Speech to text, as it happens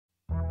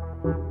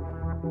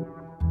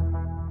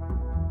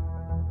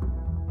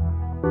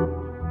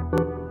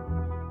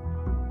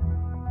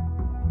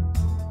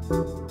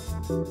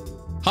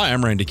Hi,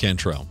 I'm Randy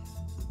Cantrell.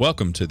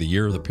 Welcome to the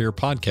Year of the Peer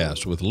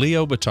podcast with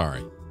Leo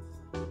Batari.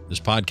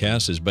 This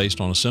podcast is based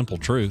on a simple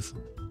truth.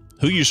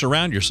 Who you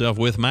surround yourself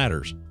with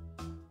matters.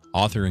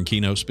 Author and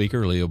keynote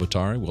speaker Leo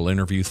Batari will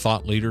interview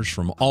thought leaders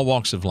from all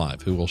walks of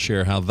life who will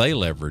share how they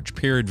leverage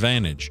peer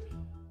advantage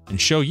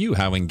and show you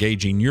how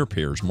engaging your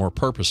peers more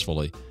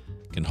purposefully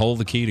can hold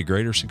the key to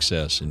greater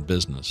success in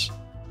business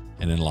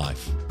and in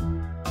life.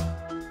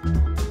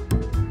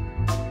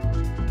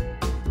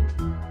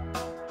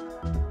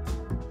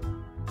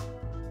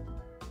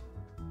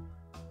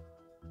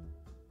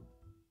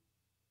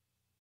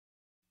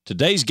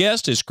 Today's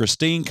guest is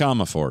Christine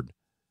Comaford.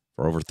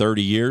 For over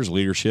 30 years,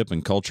 leadership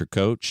and culture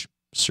coach,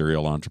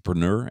 serial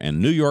entrepreneur, and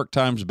New York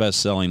Times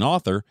best-selling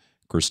author,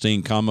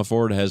 Christine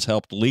Comaford has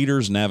helped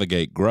leaders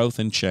navigate growth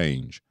and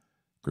change.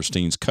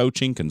 Christine's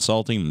coaching,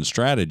 consulting, and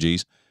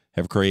strategies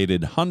have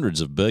created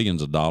hundreds of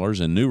billions of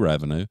dollars in new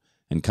revenue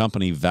and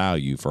company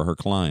value for her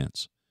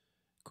clients.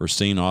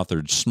 Christine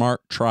authored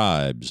Smart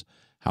Tribes,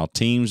 How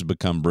Teams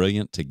Become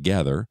Brilliant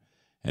Together,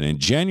 and in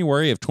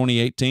January of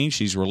 2018,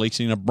 she's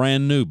releasing a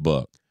brand new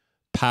book,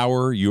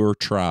 Power Your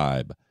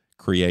Tribe,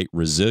 Create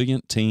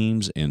Resilient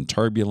Teams in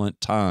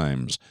Turbulent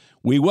Times.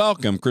 We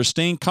welcome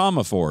Christine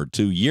Comaford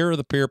to Year of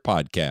the Peer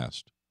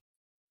podcast.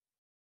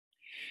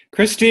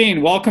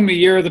 Christine, welcome to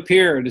Year of the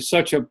Peer. It is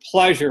such a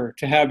pleasure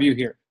to have you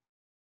here.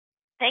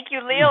 Thank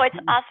you, Leo. It's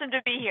awesome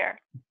to be here.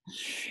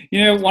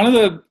 You know, one of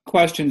the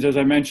questions, as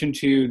I mentioned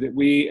to you, that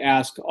we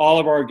ask all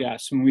of our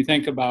guests when we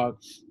think about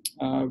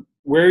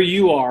where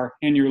you are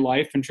in your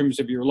life, in terms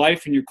of your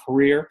life and your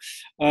career,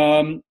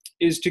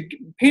 is to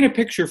paint a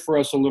picture for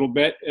us a little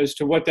bit as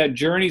to what that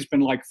journey's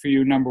been like for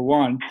you, number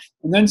one.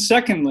 And then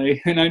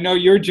secondly, and I know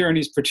your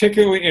journey is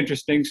particularly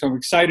interesting, so I'm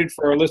excited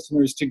for our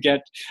listeners to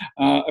get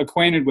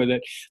acquainted with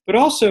it, but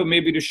also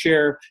maybe to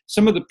share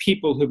some of the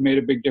people who've made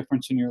a big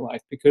difference in your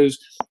life, because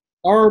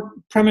our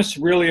premise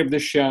really of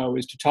this show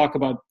is to talk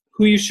about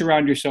who you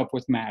surround yourself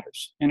with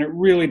matters. And it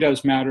really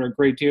does matter a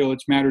great deal.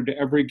 It's mattered to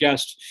every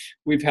guest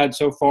we've had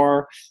so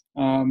far.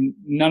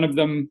 None of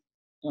them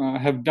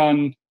have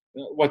done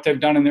what they've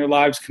done in their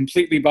lives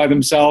completely by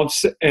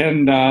themselves.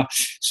 And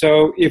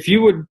so if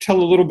you would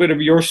tell a little bit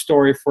of your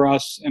story for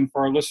us and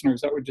for our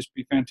listeners, that would just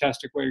be a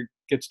fantastic way to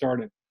get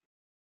started.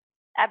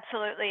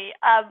 Absolutely.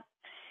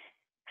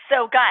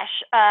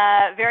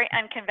 Very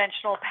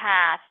unconventional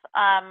path.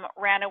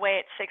 Ran away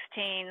at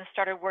 16,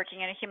 started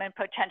working in a human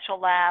potential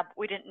lab.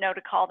 We didn't know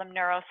to call them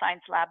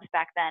neuroscience labs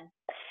back then.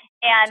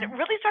 And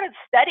really started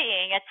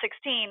studying at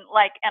 16,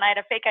 and I had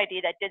a fake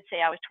ID that did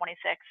say I was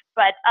 26.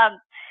 But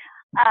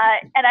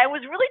and I was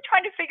really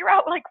trying to figure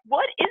out,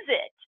 what is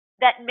it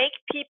that make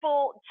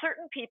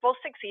certain people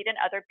succeed and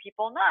other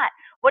people not?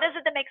 What is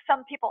it that makes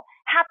some people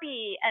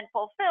happy and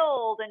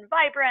fulfilled and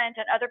vibrant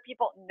and other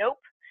people,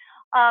 nope.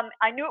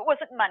 I knew it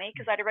wasn't money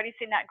because I'd already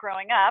seen that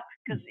growing up,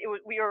 because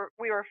we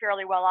were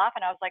fairly well off,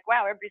 and I was like,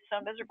 wow, everybody's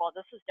so miserable.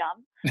 This is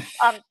dumb.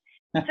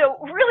 So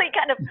really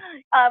kind of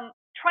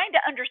trying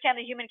to understand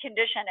the human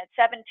condition. At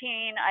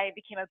 17, I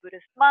became a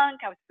Buddhist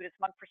monk. I was a Buddhist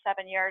monk for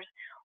 7 years.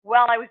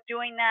 While I was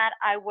doing that,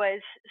 I was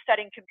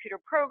studying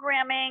computer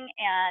programming.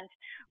 And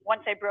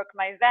once I broke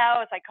my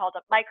vows, I called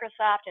up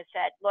Microsoft. I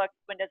said, look,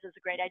 Windows is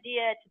a great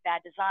idea. It's a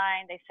bad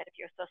design. They said, if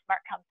you're so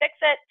smart, come fix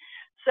it.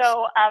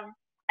 So I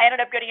ended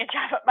up getting a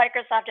job at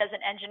Microsoft as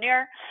an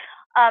engineer.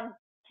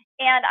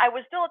 And I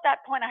was still at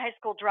that point a high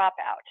school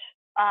dropout.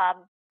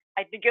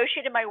 I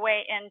negotiated my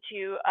way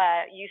into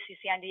UC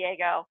San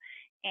Diego,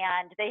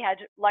 and they had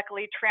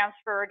luckily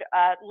transferred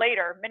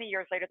many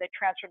years later, they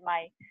transferred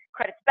my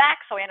credits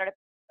back. So I ended up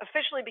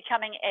officially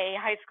becoming a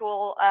high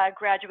school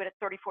graduate at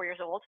 34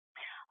 years old.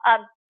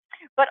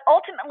 But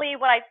ultimately,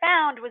 what I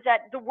found was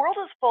that the world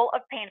is full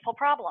of painful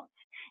problems.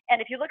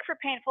 And if you look for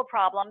painful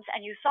problems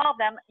and you solve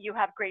them, you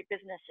have great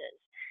businesses.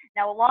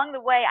 Now, along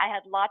the way, I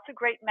had lots of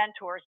great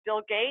mentors.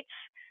 Bill Gates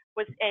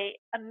was an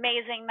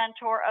amazing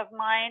mentor of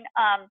mine.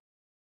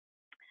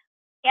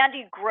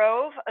 Andy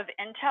Grove of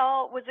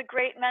Intel was a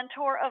great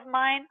mentor of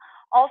mine.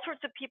 All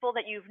sorts of people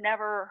that you've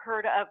never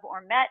heard of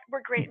or met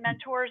were great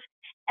mentors.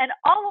 And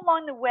all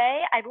along the way,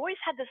 I've always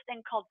had this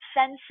thing called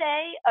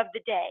sensei of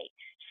the day.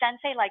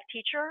 Sensei, like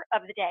teacher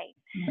of the day.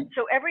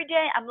 So every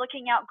day I'm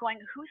looking out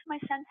going, who's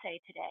my sensei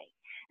today?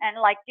 And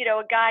a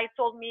guy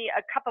sold me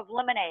a cup of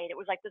lemonade. It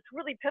was like this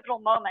really pivotal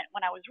moment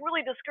when I was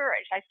really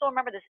discouraged. I still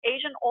remember this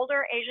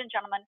older Asian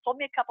gentleman sold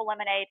me a cup of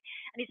lemonade,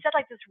 and he said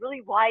this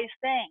really wise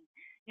thing,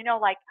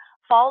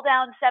 fall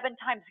down 7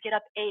 times, get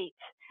up 8.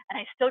 And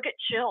I still get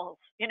chills,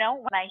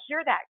 when I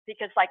hear that,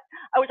 because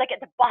I was at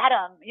the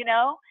bottom,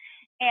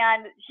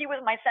 and he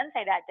was my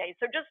sensei that day.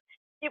 So just,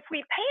 if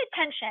we pay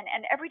attention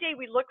and every day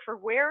we look for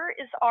where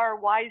is our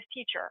wise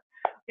teacher,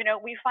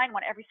 we find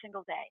one every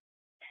single day.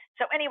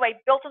 So anyway,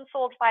 built and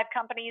sold 5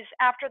 companies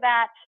after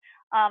that,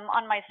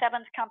 on my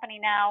 7th company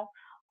now.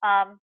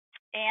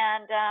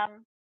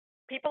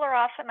 People are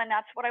awesome, and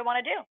that's what I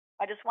want to do.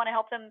 I just want to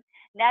help them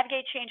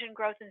navigate change and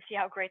growth and see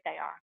how great they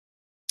are.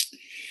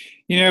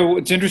 You know,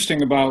 what's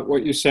interesting about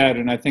what you said,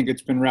 and I think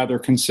it's been rather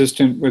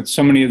consistent with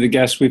so many of the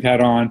guests we've had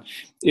on,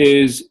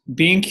 is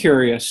being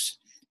curious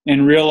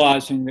and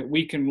realizing that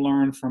we can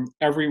learn from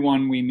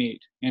everyone we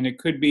meet. And it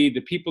could be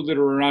the people that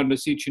are around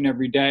us each and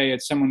every day.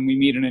 It's someone we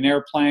meet in an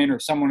airplane or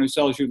someone who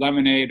sells you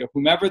lemonade or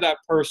whomever that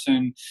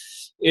person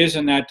is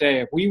in that day.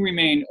 If we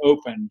remain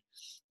open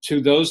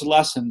to those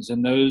lessons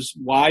and those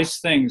wise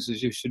things,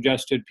 as you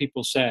suggested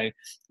people say,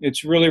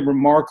 it's really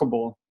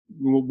remarkable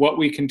what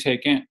we can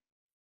take in.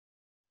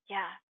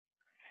 Yeah,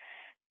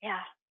 yeah,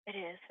 it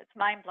is. It's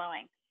mind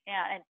blowing.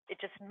 Yeah, and it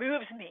just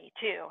moves me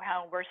too,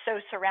 how we're so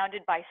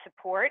surrounded by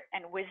support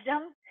and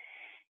wisdom,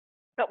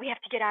 but we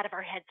have to get out of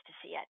our heads to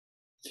see it.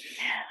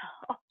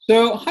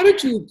 So, how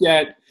did you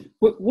get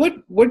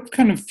what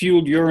kind of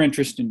fueled your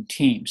interest in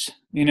teams?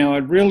 You know,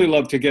 I'd really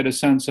love to get a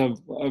sense of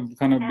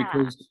kind of,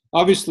 because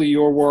obviously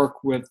your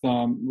work with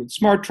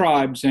smart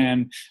tribes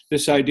and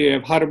this idea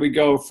of how do we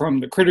go from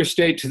the critter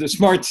state to the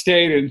smart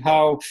state, and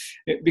how,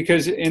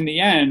 because in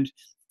the end,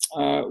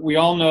 we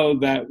all know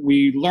that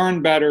we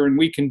learn better and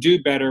we can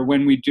do better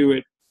when we do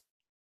it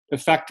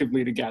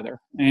effectively together.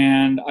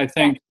 And I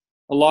think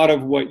a lot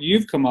of what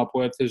you've come up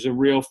with is a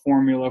real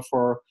formula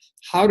for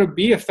how to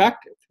be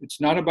effective. It's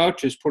not about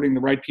just putting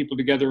the right people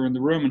together in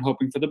the room and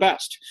hoping for the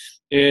best.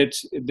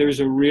 There's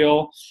a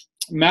real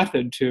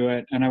method to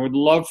it. And I would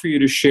love for you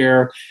to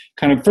share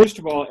kind of, first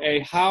of all,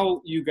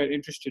 how you got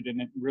interested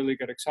in it and really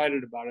got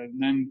excited about it.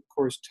 And then, of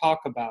course, talk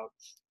about,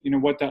 you know,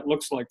 what that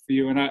looks like for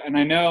you. And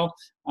I know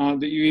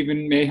that you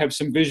even may have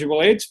some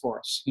visual aids for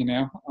us, you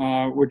know,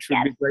 which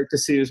would be great to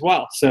see as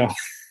well. So,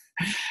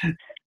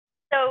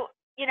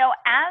 you know,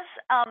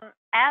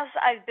 as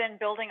I've been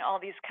building all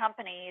these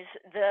companies,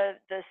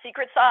 the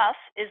secret sauce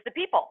is the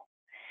people.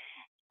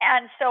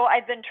 And so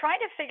I've been trying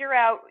to figure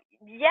out,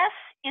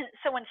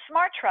 so in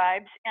Smart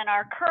Tribes, in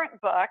our current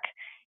book,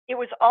 it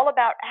was all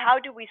about how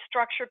do we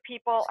structure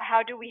people,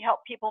 how do we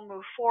help people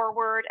move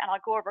forward, and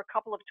I'll go over a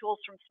couple of tools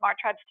from Smart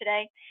Tribes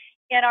today.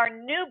 In our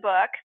new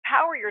book,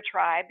 Power Your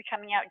Tribe,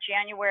 coming out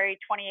January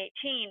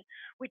 2018,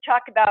 we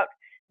talk about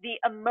the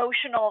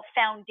emotional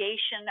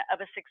foundation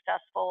of a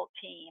successful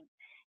team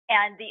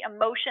and the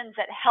emotions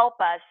that help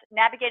us,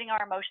 navigating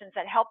our emotions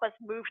that help us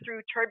move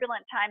through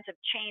turbulent times of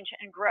change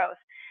and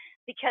growth.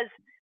 Because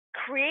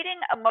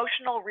creating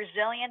emotional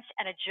resilience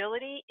and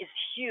agility is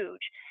huge.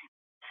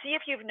 See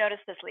if you've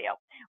noticed this, Leo.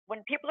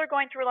 When people are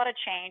going through a lot of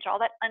change, all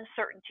that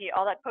uncertainty,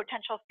 all that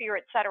potential fear,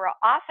 etc.,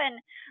 often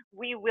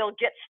we will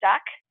get stuck,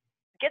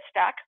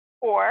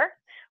 or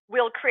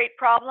we'll create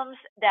problems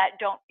that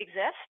don't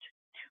exist,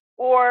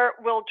 or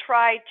we'll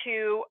try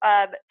to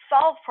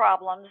solve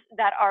problems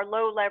that are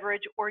low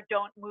leverage or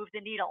don't move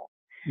the needle.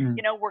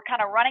 You know, we're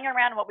kind of running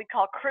around what we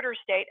call critter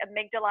state,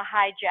 amygdala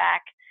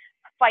hijack,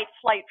 fight,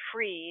 flight,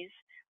 freeze,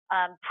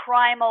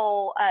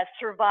 primal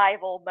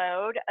survival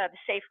mode of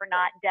safe or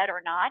not, dead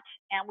or not,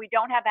 and we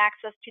don't have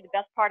access to the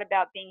best part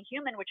about being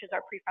human, which is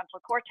our prefrontal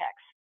cortex.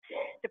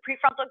 The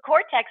prefrontal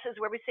cortex is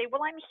where we say,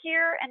 well, I'm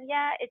here, and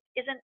yeah, it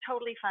isn't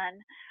totally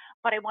fun,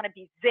 but I want to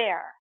be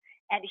there.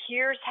 And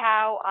here's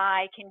how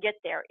I can get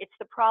there. It's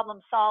the problem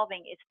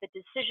solving, it's the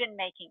decision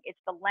making, it's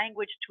the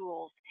language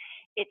tools,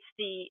 it's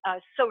the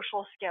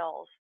social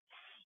skills,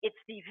 it's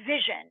the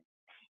vision.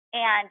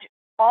 And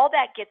all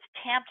that gets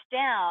tamped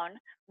down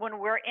when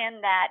we're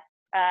in that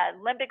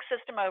limbic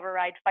system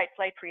override, fight,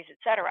 flight, freeze,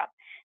 etc.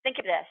 Think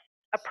of this.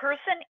 A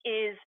person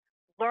is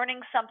learning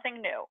something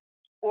new,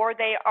 or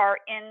they are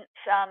in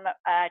some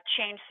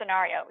change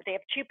scenario. They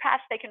have two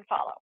paths they can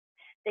follow.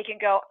 They can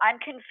go, I'm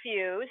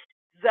confused,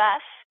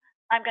 thus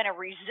I'm going to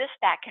resist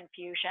that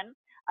confusion.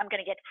 I'm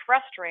going to get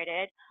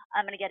frustrated.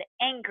 I'm going to get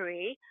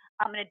angry.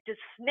 I'm going to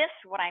dismiss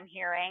what I'm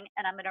hearing,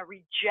 and I'm going to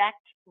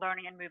reject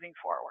learning and moving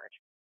forward.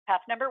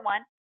 Path number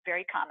one,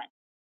 very common.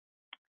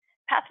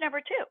 Path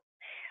number two,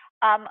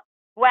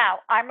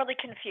 wow, I'm really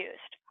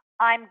confused.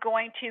 I'm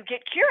going to get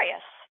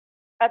curious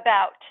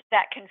about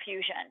that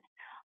confusion.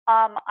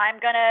 I'm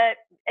going to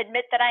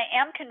admit that I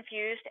am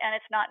confused and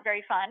it's not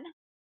very fun,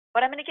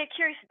 but I'm going to get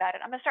curious about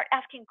it. I'm going to start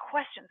asking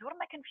questions. What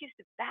am I confused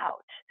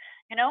about?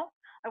 You know,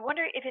 I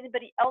wonder if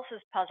anybody else is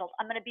puzzled.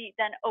 I'm going to be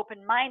then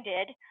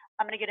open-minded.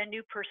 I'm going to get a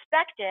new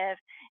perspective,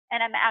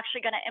 and I'm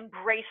actually going to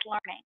embrace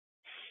learning.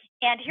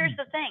 And here's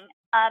the thing,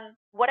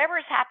 whatever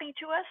is happening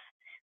to us,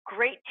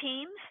 great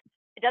teams,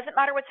 it doesn't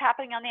matter what's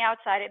happening on the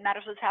outside, it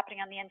matters what's happening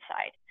on the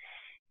inside.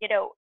 You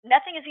know,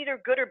 nothing is either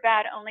good or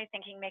bad, only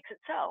thinking makes it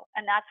so.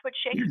 And that's what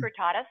Shakespeare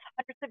taught us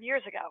hundreds of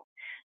years ago.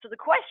 So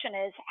the question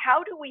is,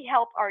 how do we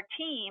help our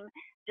team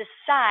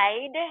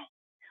decide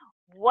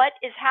what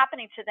is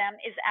happening to them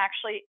is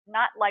actually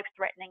not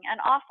life-threatening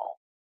and awful?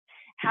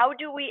 How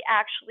do we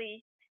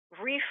actually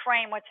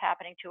reframe what's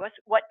happening to us?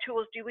 What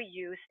tools do we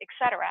use,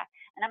 etc.?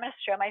 And I'm going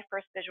to show my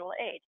first visual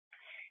aid.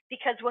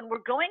 Because when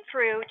we're going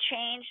through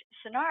change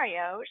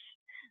scenarios,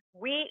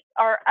 we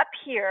are up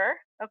here,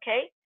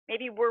 okay?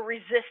 Maybe we're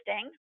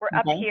resisting, we're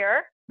up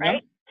here,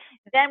 right?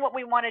 Then what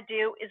we want to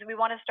do is we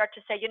want to start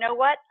to say, you know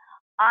what?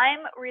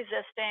 I'm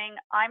resisting,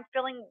 I'm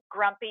feeling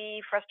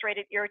grumpy,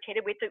 frustrated,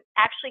 irritated. We have to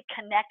actually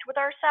connect with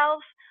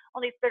ourselves.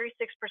 Only 36%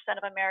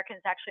 of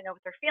Americans actually know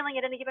what they're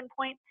feeling at any given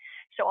point.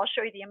 So I'll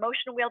show you the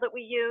emotion wheel that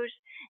we use.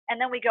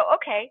 And then we go,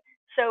 okay,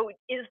 so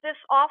is this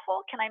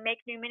awful? Can I make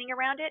new meaning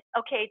around it?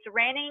 Okay, it's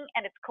raining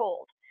and it's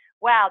cold.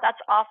 Wow,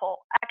 that's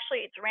awful.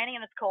 Actually, it's raining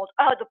and it's cold.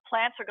 Oh, the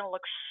plants are going to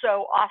look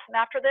so awesome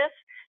after this.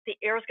 The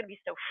air is going to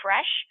be so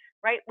fresh,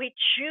 right? We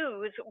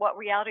choose what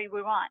reality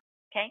we want,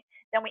 okay?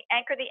 Then we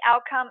anchor the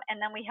outcome, and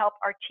then we help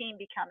our team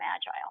become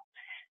agile.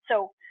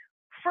 So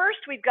first,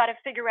 we've got to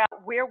figure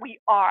out where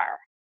we are.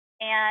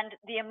 And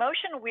the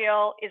emotion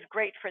wheel is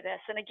great for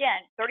this. And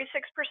again, 36%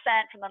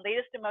 from the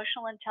latest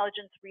emotional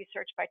intelligence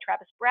research by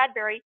Travis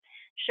Bradberry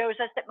shows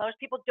us that most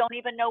people don't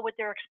even know what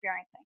they're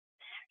experiencing.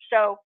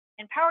 So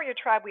in Power Your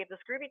Tribe, we have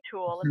this groovy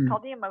tool. It's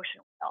called the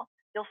emotion wheel.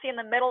 You'll see in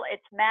the middle,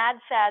 it's mad,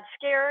 sad,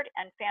 scared,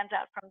 and fans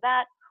out from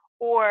that,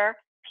 or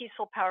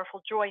peaceful,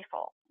 powerful,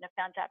 joyful, and it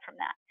fans out from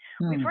that.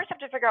 We first have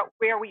to figure out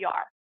where we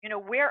are. You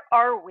know, where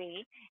are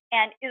we?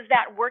 And is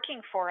that working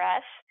for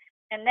us?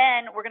 And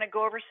then we're going to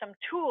go over some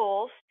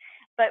tools,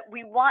 but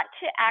we want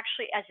to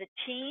actually, as a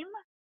team,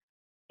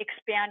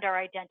 expand our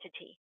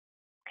identity,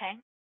 okay?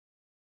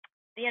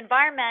 The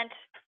environment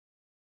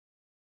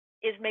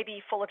is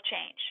maybe full of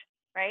change,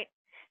 right?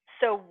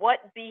 So what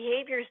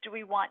behaviors do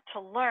we want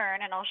to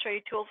learn? And I'll show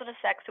you tools in a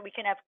sec so we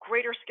can have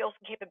greater skills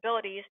and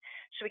capabilities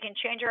so we can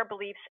change our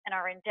beliefs and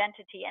our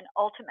identity, and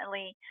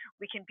ultimately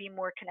we can be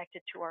more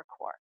connected to our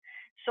core.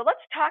 So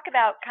let's talk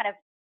about kind of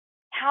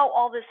how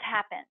all this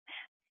happens.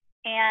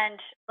 And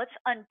let's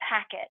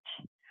unpack it.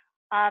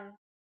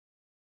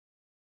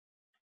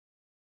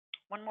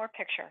 One more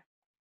picture.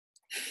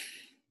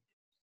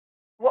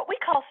 What we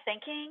call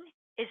thinking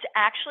is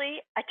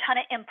actually a ton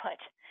of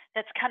input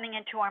that's coming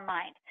into our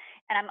mind.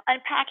 And I'm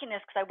unpacking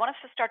this because I want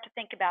us to start to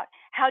think about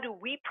how do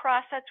we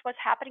process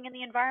what's happening in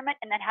the environment,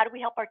 and then how do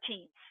we help our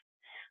teams,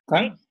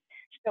 right?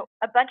 So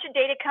a bunch of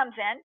data comes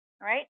in,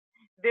 right?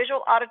 Visual,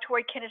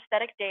 auditory,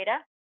 kinesthetic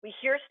data. We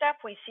hear stuff,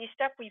 we see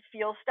stuff, we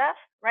feel stuff,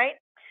 right?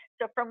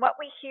 So from what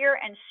we hear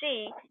and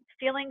see,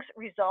 feelings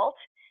result.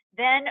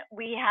 Then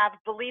we have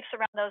beliefs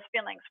around those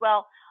feelings.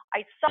 Well,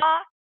 I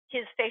saw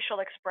his facial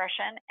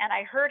expression and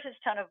I heard his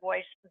tone of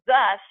voice.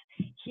 Thus,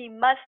 he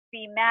must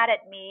be mad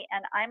at me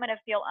and I'm going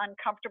to feel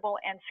uncomfortable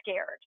and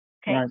scared.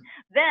 Okay. Right.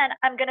 Then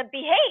I'm going to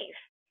behave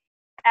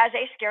as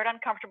a scared,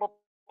 uncomfortable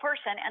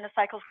person, and the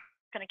cycle's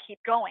going to keep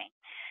going.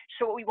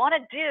 So what we want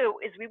to do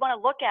is we want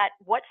to look at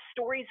what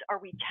stories are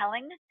we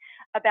telling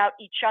about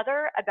each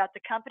other, about the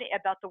company,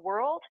 about the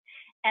world,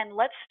 and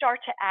let's start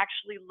to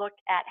actually look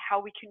at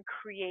how we can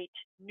create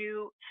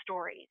new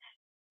stories.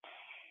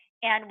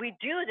 And we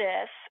do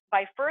this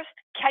by first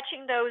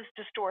catching those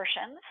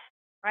distortions,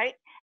 right?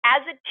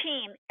 As a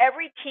team,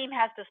 every team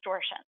has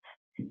distortions.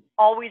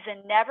 Always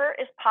and never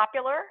is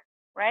popular,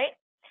 right?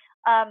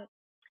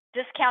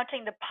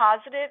 Discounting the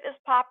positive is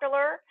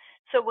popular.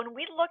 So when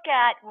we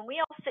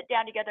all sit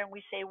down together and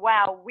we say,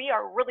 wow, we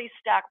are really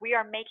stuck, we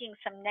are making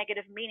some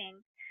negative meaning,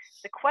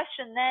 the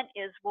question then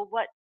is, well,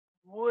 what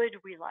would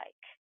we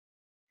like?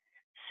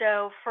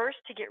 So first,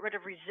 to get rid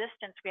of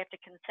resistance, we have to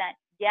consent.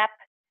 Yep,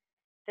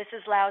 this is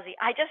lousy.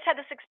 I just had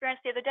this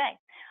experience the other day.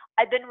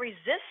 I've been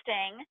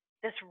resisting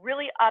this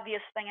really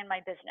obvious thing in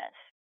my business.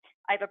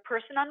 I have a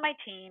person on my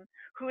team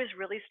who is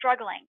really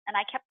struggling. And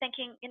I kept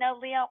thinking, you know,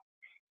 Leo,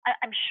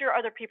 I'm sure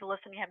other people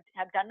listening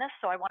have done this,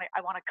 so I want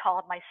to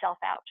call myself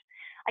out.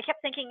 I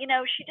kept thinking, you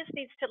know, she just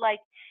needs to like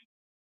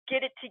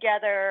get it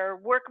together,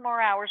 work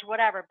more hours,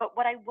 whatever. But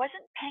what I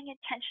wasn't paying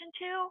attention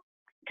to,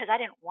 because I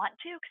didn't want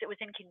to, because it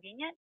was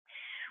inconvenient,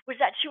 was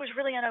that she was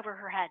really in over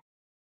her head.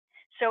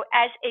 So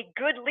as a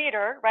good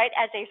leader, right,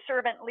 as a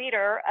servant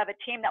leader of a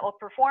team that will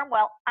perform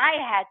well, I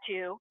had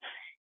to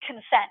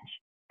consent.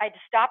 I had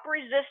to stop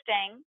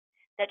resisting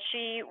that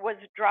she was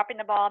dropping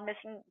the ball,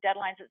 missing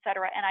deadlines, et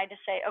cetera. And I just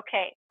say,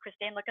 okay,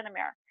 Christine, look in the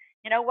mirror.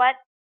 You know what?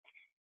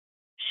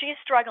 She's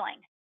struggling.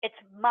 It's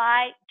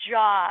my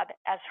job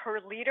as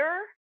her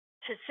leader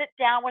to sit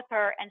down with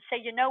her and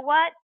say, you know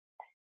what?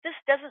 This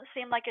doesn't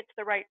seem like it's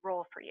the right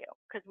role for you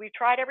because we've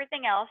tried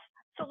everything else.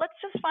 So let's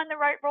just find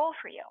the right role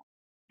for you,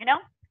 you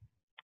know?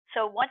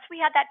 So once we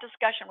had that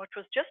discussion, which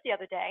was just the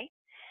other day,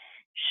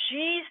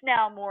 she's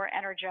now more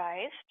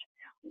energized.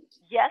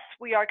 Yes,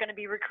 we are going to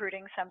be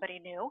recruiting somebody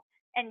new.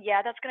 And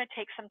yeah, that's going to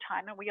take some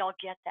time, and we all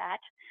get that.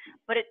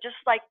 But it just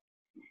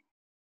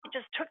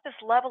took this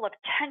level of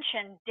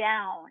tension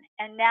down,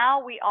 and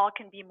now we all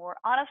can be more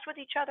honest with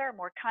each other,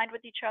 more kind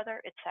with each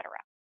other, etc.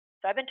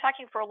 So I've been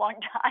talking for a long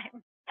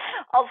time.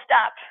 I'll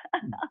stop.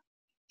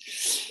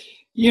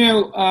 You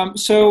know,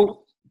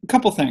 so a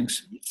couple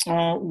things.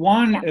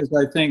 One is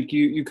I think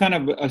you kind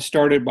of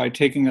started by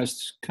taking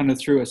us kind of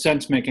through a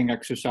sense-making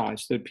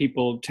exercise that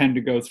people tend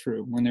to go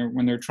through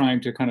when they're trying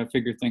to kind of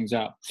figure things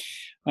out.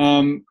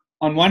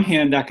 On one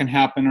hand, that can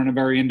happen on a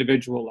very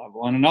individual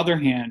level. On another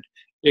hand,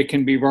 it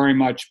can be very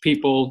much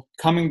people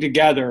coming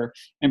together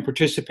and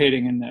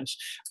participating in this.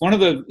 One of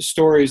the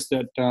stories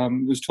that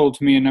was told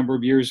to me a number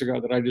of years ago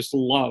that I just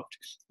loved,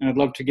 and I'd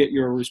love to get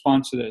your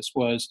response to this,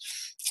 was,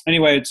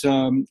 anyway, it's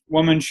a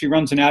woman, she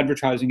runs an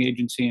advertising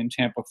agency in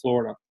Tampa,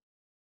 Florida.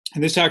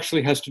 And this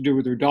actually has to do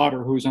with her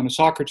daughter, who was on a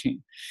soccer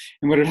team.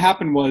 And what had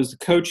happened was the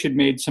coach had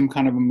made some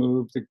kind of a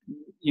move,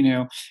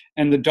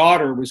 and the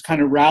daughter was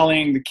kind of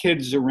rallying the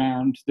kids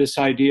around this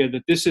idea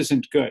that this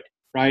isn't good,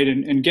 right?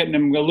 And getting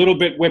them a little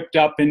bit whipped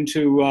up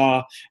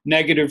into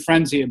negative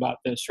frenzy about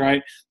this,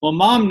 right? Well,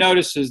 mom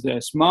notices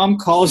this. Mom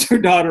calls her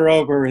daughter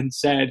over and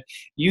said,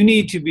 "You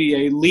need to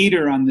be a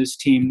leader on this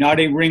team, not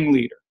a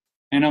ringleader."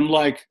 And I'm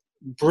like,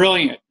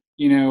 brilliant,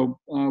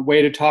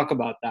 way to talk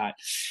about that.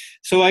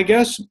 So I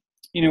guess,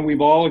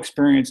 we've all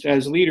experienced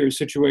as leaders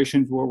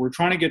situations where we're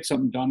trying to get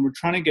something done. We're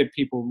trying to get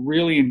people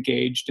really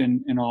engaged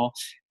and all.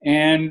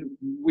 And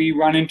we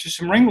run into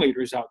some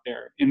ringleaders out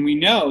there. And we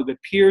know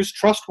that peers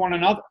trust one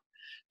another.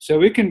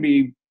 So it can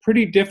be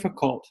pretty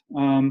difficult.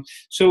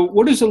 So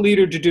what is a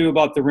leader to do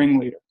about the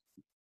ringleader?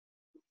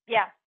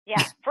 Yeah.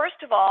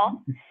 First of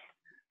all,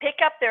 pick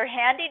up their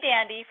handy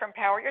dandy from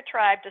Power Your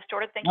Tribe,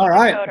 Distorted Thinking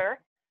Decoder,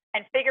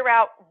 and figure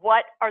out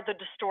what are the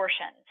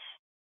distortions.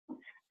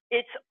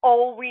 It's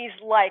always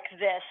like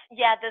this.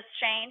 Yeah, this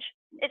change.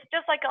 It's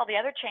just like all the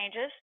other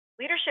changes.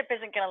 Leadership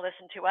isn't going to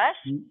listen to us.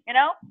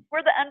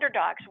 We're the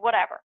underdogs,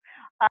 whatever.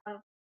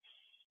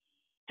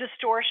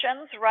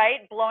 Distortions,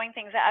 right? Blowing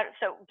things out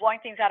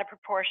of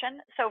proportion.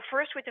 So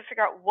first we have to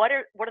figure out what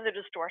are the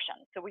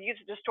distortions. So we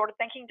use a distorted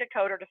thinking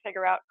decoder to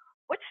figure out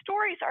what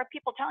stories are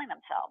people telling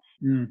themselves?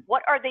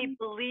 What are they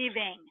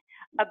believing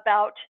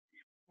about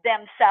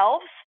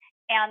themselves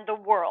and the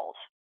world,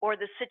 or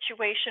the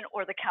situation,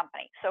 or the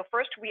company? So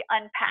first we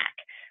unpack.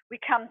 We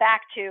come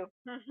back to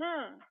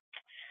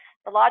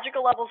the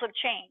logical levels of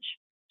change.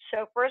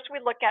 So first we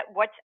look at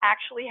what's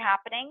actually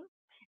happening.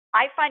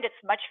 I find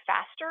it's much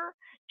faster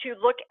to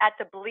look at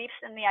the beliefs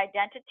and the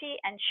identity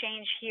and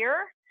change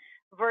here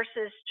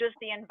versus just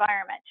the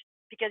environment.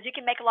 Because you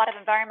can make a lot of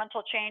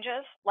environmental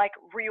changes, like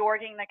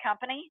reorging the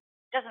company.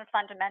 It doesn't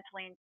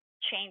fundamentally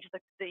change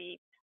the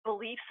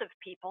beliefs of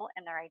people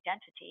and their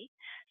identity.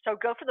 So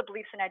go for the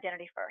beliefs and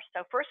identity first.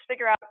 So first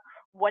figure out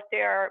what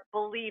they're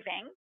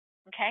believing,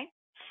 okay?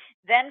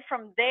 Then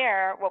from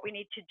there, what we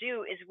need to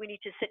do is we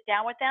need to sit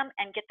down with them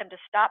and get them to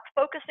stop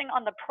focusing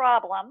on the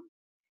problem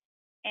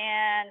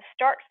and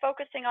start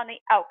focusing on the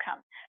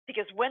outcome.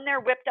 Because when they're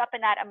whipped up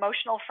in that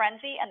emotional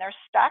frenzy and they're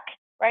stuck,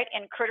 right,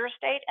 in critter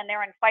state, and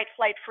they're in fight,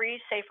 flight,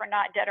 freeze, safe or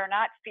not, dead or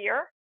not,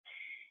 fear,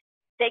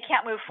 they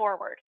can't move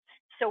forward.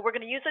 So we're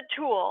going to use a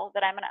tool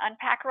that I'm going to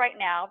unpack right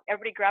now.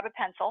 Everybody grab a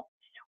pencil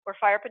or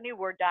fire up a new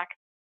Word doc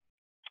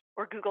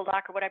or Google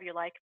Doc or whatever you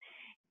like.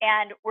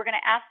 And we're going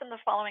to ask them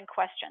the following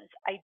questions.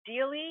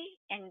 Ideally,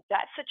 in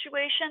that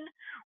situation,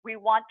 we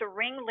want the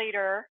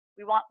ringleader,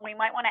 we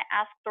might want to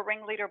ask the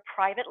ringleader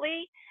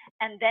privately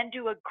and then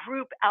do a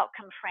group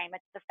outcome frame.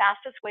 It's the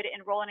fastest way to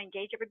enroll and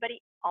engage everybody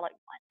all at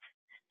once.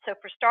 So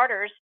for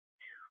starters,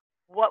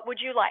 what would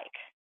you like?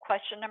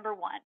 Question number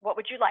one, what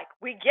would you like?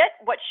 We get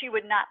what she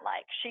would not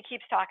like. She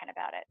keeps talking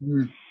about it.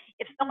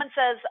 If someone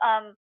says,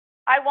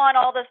 I want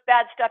all this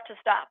bad stuff to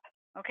stop,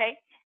 okay?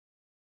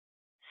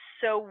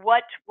 So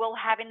what will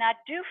having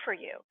that do for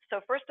you? So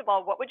first of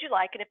all, what would you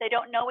like? And if they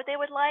don't know what they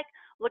would like,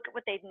 look at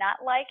what they'd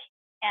not like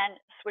and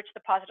switch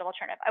the positive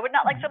alternative. I would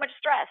not like so much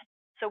stress.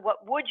 So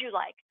what would you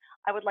like?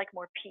 I would like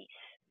more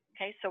peace.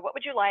 Okay, so what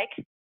would you like?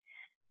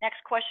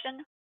 Next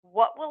question,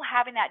 what will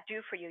having that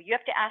do for you? You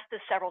have to ask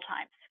this several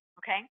times,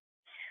 okay?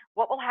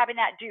 What will having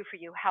that do for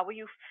you? How will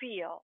you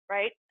feel,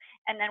 right?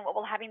 And then what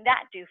will having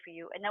that do for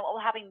you? And then what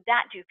will having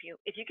that do for you?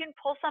 If you can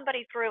pull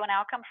somebody through an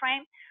outcome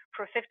frame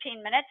for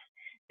 15 minutes,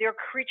 their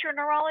creature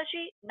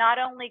neurology not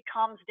only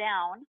calms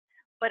down,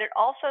 but it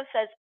also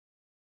says,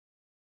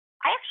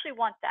 I actually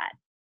want that.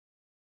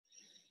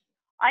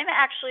 I'm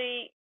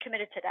actually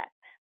committed to that.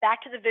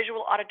 Back to the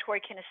visual,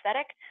 auditory,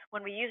 kinesthetic.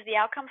 When we use the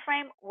outcome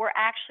frame, we're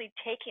actually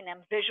taking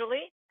them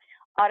visually,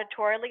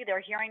 auditorily.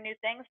 They're hearing new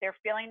things. They're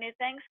feeling new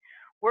things.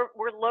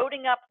 We're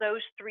loading up those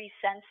three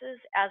senses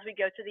as we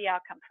go to the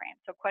outcome frame.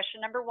 So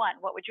question number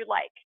one, what would you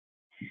like?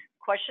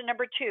 Question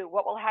number two,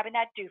 what will having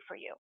that do for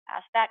you?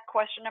 Ask that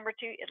question number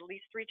two at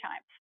least 3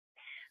 times.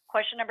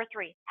 Question number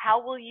 3,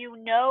 how will you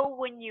know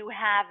when you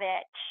have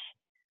it?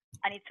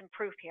 I need some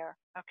proof here,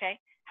 okay?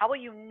 How will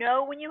you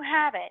know when you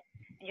have it?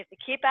 And you have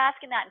to keep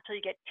asking that until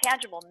you get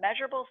tangible,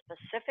 measurable,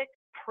 specific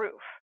proof.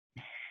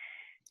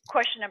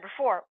 Question number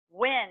 4,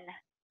 when,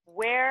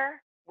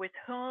 where, with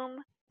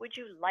whom would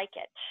you like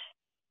it?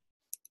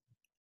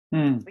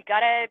 We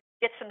got to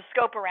get some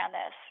scope around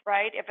this,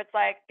 right? If it's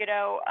like,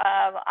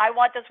 I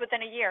want this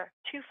within a year,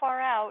 too far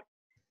out,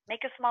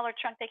 make a smaller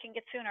chunk they can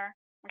get sooner.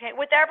 Okay,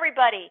 with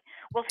everybody.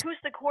 Well, who's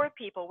the core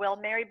people? Well,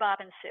 Mary, Bob,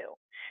 and Sue.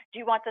 Do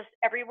you want this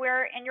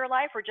everywhere in your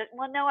life or just,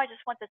 well, no, I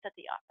just want this at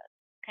the office.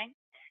 Okay,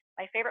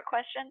 my favorite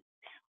question,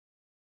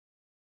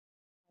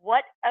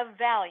 what of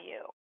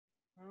value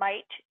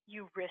might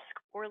you risk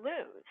or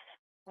lose?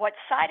 What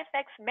side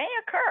effects may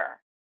occur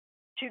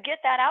to get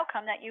that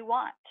outcome that you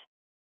want?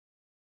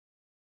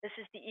 This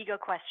is the ego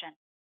question.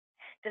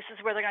 This is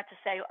where they're going to have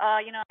to say,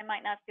 I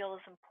might not feel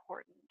as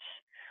important.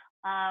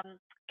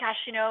 Gosh,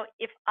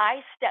 if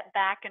I step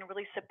back and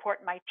really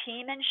support my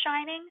team in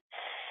shining,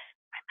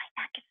 I might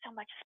not get so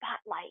much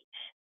spotlight.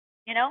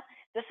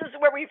 This is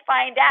where we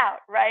find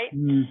out, right?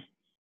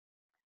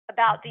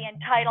 About the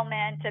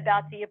entitlement,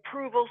 about the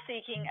approval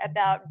seeking,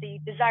 about the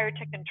desire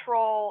to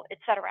control,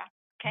 etc.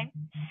 Okay.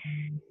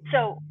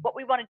 So what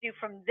we want to do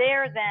from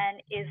there then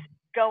is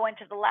go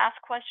into the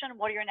last question.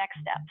 What are your next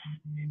steps?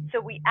 So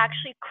we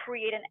actually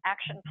create an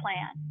action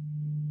plan.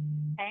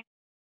 Okay.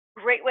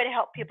 Great way to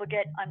help people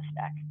get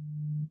unstuck.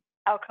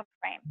 Outcome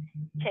frame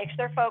takes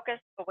their focus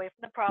away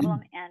from the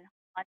problem and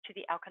onto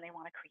the outcome they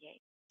want to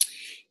create.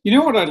 You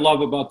know what I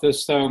love about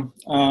this, though?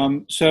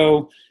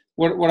 So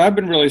what I've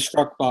been really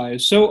struck by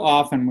is so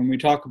often when we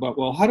talk about,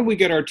 well, how do we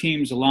get our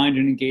teams aligned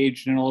and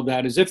engaged and all of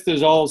that, as if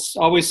there's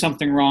always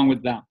something wrong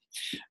with them.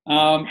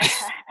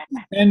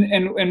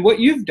 And what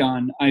you've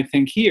done, I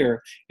think,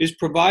 here is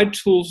provide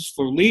tools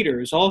for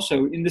leaders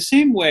also. In the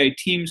same way,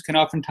 teams can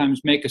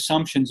oftentimes make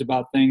assumptions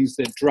about things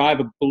that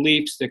drive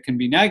beliefs that can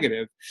be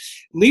negative.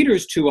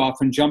 Leaders too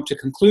often jump to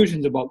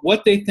conclusions about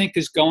what they think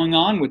is going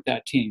on with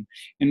that team.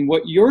 And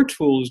what your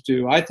tools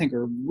do, I think,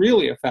 are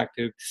really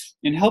effective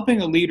in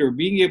helping a leader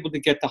being able to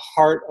get the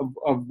heart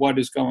of what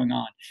is going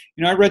on.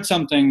 I read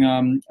something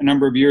a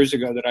number of years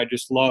ago that I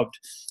just loved.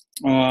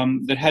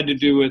 That had to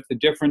do with the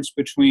difference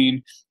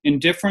between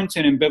indifference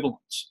and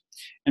ambivalence.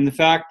 And the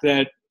fact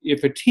that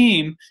if a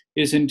team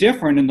is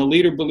indifferent and the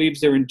leader believes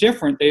they're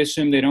indifferent, they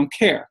assume they don't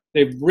care.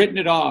 They've written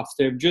it off.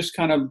 They're just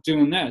kind of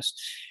doing this.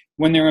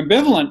 When they're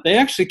ambivalent, they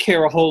actually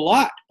care a whole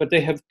lot, but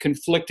they have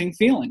conflicting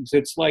feelings.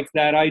 It's like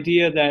that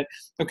idea that,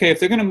 okay, if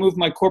they're going to move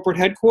my corporate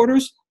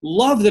headquarters,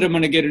 love that I'm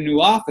going to get a new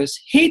office,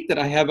 hate that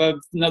I have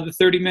another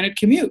 30-minute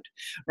commute,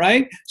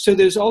 right? So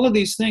there's all of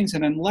these things,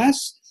 and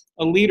unless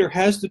a leader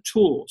has the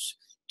tools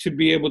to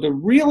be able to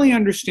really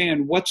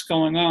understand what's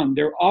going on,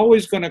 they're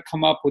always going to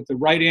come up with the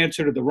right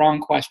answer to the wrong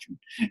question,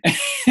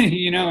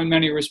 in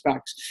many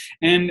respects.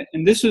 And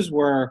this is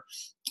where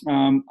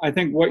I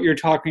think what you're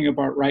talking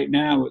about right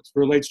now, it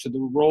relates to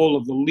the role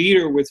of the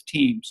leader with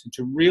teams, and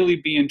to really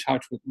be in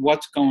touch with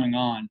what's going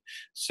on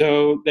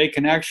so they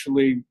can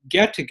actually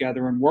get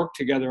together and work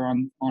together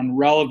on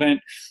relevant,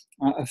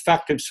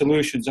 effective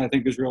solutions, I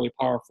think is really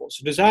powerful.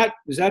 So is that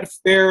a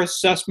fair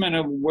assessment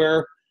of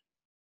where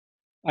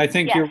I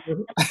think yes. you're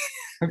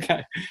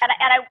okay? And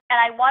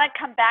I want to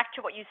come back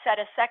to what you said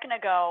a second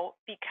ago,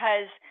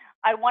 because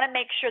I want to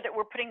make sure that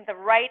we're putting the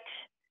right,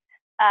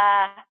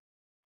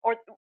 or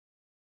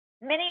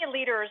many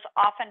leaders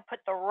often put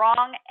the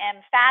wrong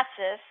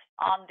emphasis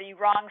on the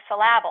wrong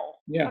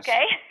syllable. Yes.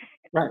 Okay.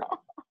 Right.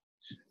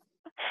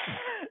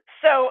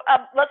 So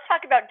let's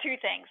talk about two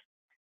things.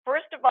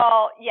 First of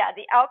all,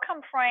 the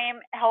outcome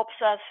frame helps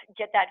us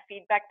get that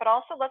feedback, but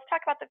also let's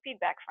talk about the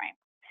feedback frame.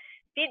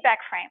 Feedback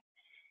frame.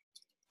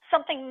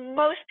 Something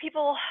most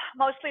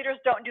leaders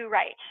don't do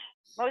right.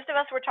 Most of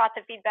us were taught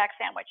the feedback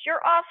sandwich.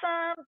 You're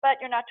awesome, but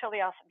you're not totally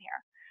awesome here.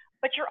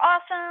 But you're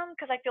awesome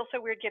because I feel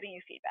so weird giving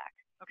you feedback.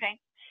 Okay.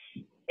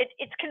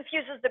 It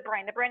confuses the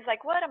brain. The brain's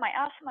like, what? Am I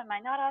awesome? Am I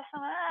not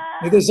awesome?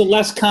 There's a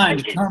less kind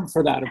term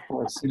for that, of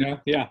course.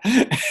 Yeah.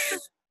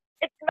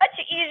 It's much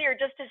easier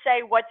just to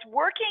say what's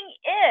working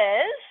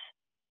is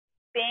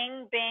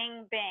bing,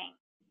 bing, bing.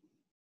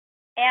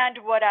 And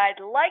what I'd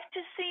like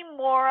to see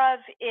more of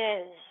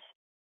is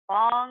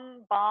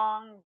bong,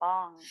 bong,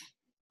 bong.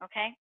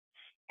 Okay?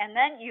 And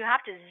then you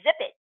have to zip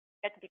it.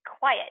 You have to be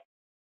quiet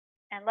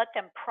and let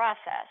them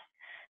process.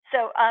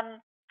 So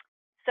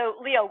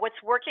Leo, what's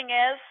working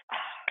is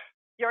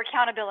your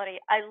accountability.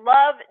 I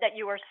love that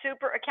you are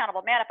super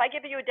accountable. Man, if I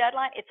give you a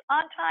deadline, it's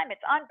on time,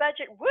 it's on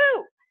budget.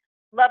 Woo!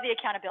 Love the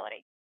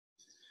accountability.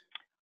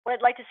 What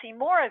I'd like to see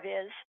more of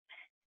is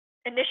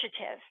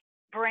initiative,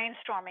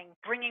 brainstorming,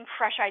 bringing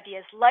fresh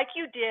ideas like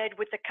you did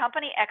with the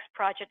Company X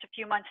project a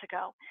few months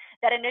ago.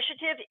 That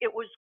initiative, it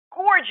was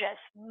gorgeous.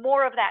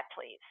 More of that,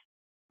 please.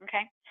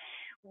 Okay?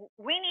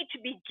 We need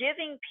to be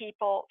giving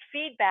people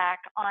feedback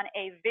on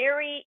a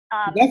very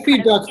that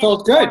feedback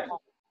felt good.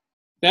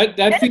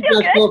 That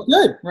feedback felt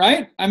good,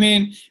 right? I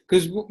mean,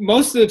 because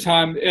most of the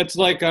time it's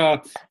like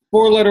a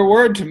 4-letter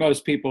word to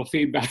most people,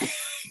 feedback.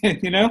 I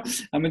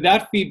mean,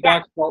 that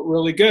feedback felt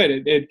really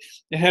good. It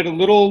had a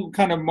little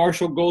kind of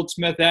Marshall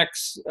Goldsmith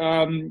X,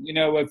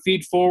 a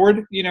feed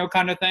forward,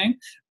 kind of thing.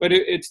 But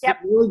it's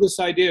really this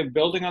idea of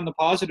building on the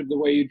positive the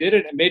way you did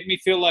it. It made me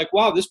feel like,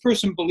 wow, this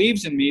person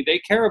believes in me. They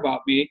care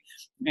about me.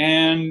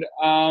 And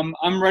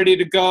I'm ready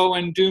to go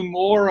and do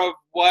more of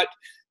what,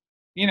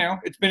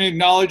 it's been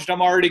acknowledged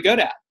I'm already good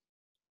at.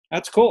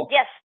 That's cool.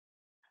 Yes.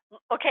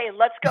 Okay,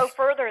 let's go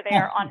further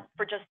there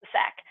for just a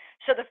sec.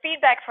 So the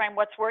feedback frame,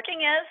 what's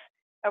working is,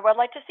 or what I'd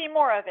like to see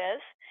more of is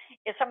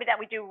something that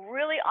we do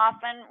really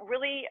often,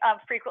 really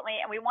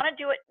frequently, and we want to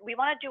do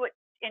it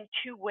in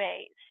two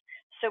ways.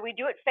 So we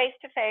do it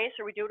face-to-face,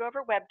 or we do it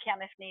over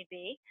webcam if need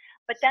be,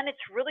 but then it's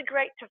really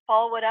great to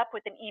follow it up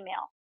with an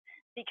email.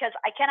 because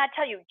I cannot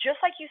tell you, just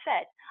like you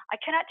said, I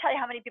cannot tell you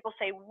how many people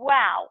say,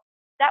 wow,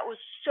 that was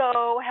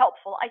so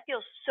helpful. I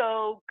feel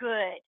so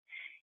good.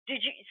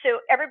 So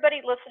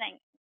everybody listening,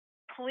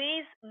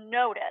 please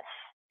notice,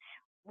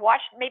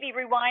 watch, maybe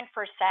rewind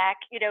for a sec,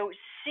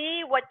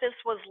 see what this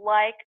was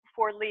like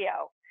for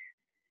Leo.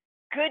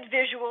 Good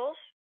visuals,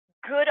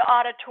 good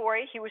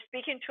auditory. He was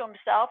speaking to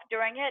himself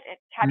during it and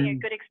having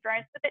a good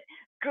experience with it.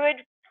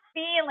 Good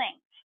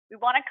feelings. We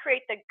want to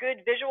create the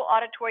good visual,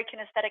 auditory,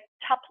 kinesthetic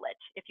tuplet,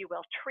 if you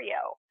will,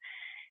 trio.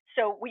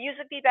 So we use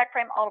a feedback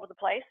frame all over the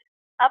place,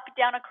 up,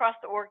 down, across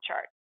the org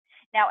chart.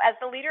 Now, as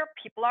the leader,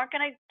 people aren't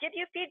going to give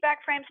you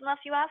feedback frames unless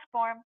you ask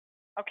for them.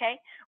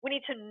 Okay? We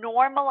need to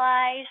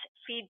normalize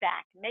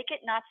feedback, make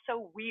it not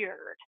so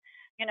weird.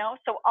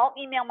 So I'll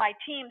email my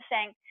team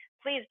saying,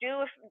 please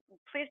do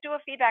a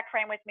feedback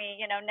frame with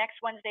me,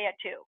 next Wednesday at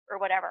 2 or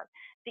whatever,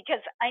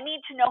 because I need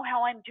to know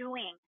how I'm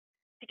doing,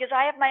 because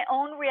I have my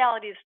own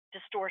reality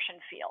distortion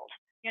field.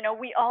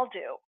 We all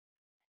do.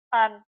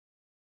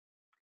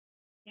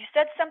 You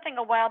said something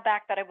a while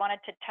back that I wanted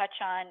to touch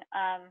on,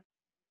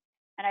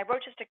 and I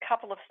wrote just a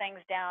couple of things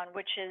down,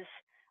 which is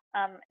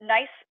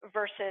nice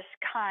versus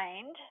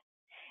kind,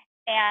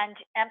 and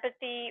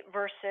empathy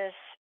versus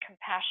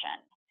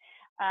compassion.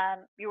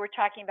 You were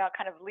talking about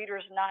kind of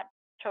leaders not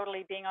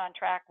totally being on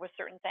track with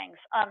certain things.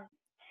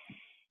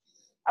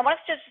 I want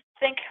us to just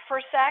think for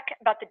a sec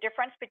about the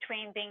difference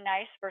between being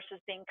nice versus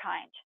being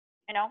kind.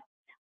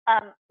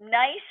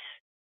 Nice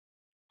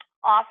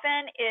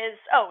often is,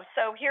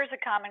 so here's a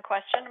common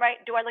question,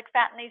 right? Do I look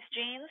fat in these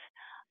jeans?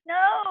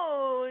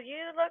 No,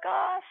 you look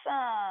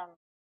awesome.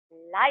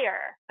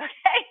 Liar.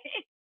 Okay.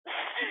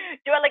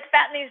 Do I look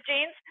fat in these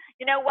jeans?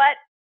 You know what?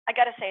 I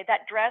got to say,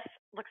 that dress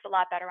looks a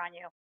lot better on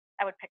you.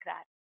 I would pick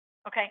that.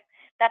 Okay.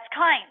 That's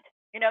kind.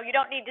 You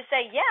don't need to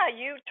say, yeah,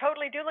 you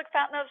totally do look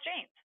fat in those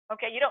jeans.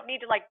 Okay. You don't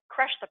need to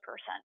crush the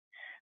person,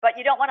 but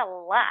you don't want to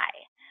lie.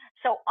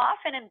 So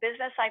often in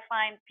business, I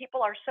find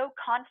people are so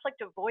conflict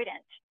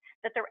avoidant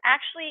that they're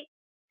actually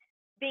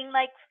being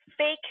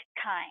fake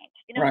kind.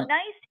 Right.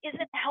 Nice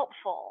isn't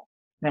helpful.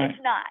 Right.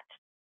 It's not.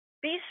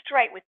 Be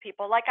straight with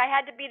people, like I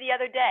had to be the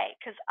other day,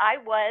 because I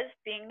was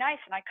being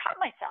nice and I caught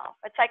myself.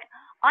 It's like,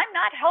 I'm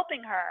not helping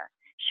her.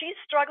 She's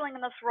struggling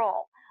in this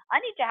role. I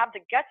need to have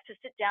the guts to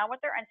sit down with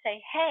her and say,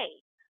 hey,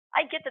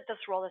 I get that this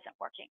role isn't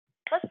working.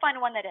 Let's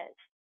find one that is.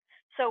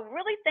 So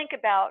really think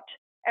about,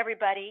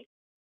 everybody,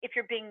 if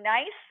you're being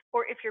nice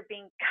or if you're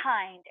being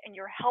kind and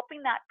you're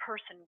helping that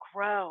person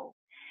grow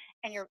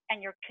and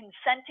you're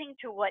consenting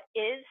to what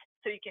is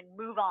so you can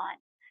move on.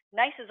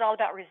 Nice is all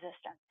about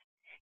resistance.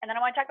 And then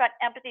I want to talk about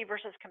empathy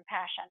versus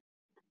compassion.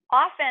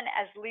 Often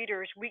as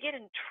leaders, we get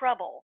in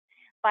trouble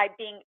by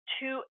being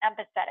too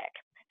empathetic.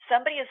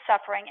 Somebody is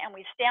suffering and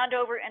we stand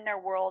over in their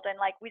world and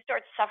we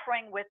start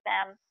suffering with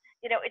them.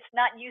 It's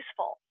not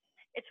useful.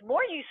 It's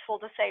more useful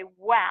to say,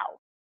 wow,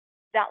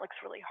 that looks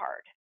really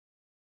hard.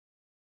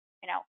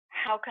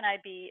 How can I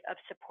be of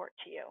support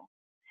to you?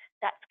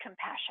 That's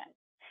compassion.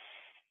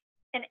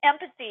 In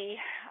empathy,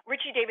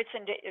 Richie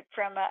Davidson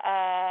from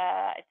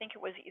I think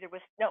it was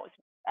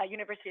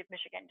University of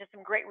Michigan, did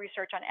some great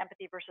research on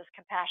empathy versus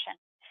compassion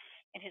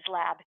in his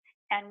lab.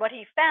 And what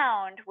he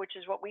found, which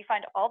is what we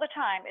find all the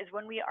time, is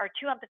when we are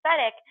too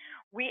empathetic,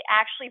 we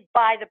actually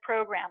buy the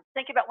program.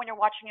 Think about when you're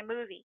watching a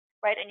movie,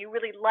 right? And you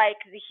really like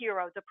the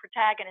hero, the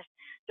protagonist.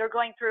 They're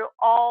going through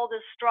all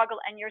this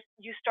struggle and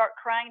you start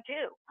crying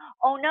too.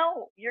 Oh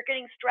no, you're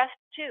getting stressed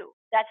too.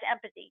 That's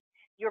empathy.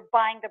 You're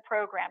buying the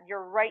program.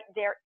 You're right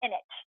there in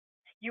it.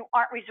 You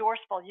aren't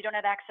resourceful. You don't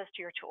have access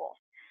to your tools.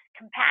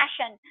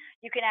 Compassion,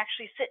 you can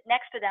actually sit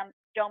next to them,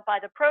 don't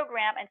buy the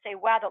program, and say,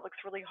 wow, that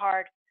looks really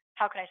hard.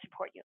 How can I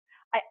support you?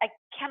 I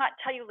cannot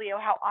tell you, Leo,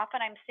 how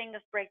often I'm seeing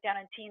this breakdown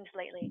in teams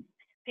lately.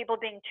 People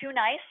being too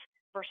nice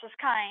versus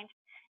kind,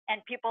 and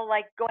people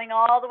going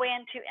all the way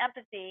into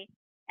empathy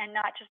and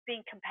not just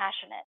being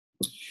compassionate.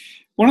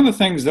 One of the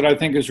things that I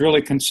think is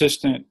really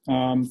consistent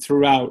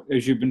throughout,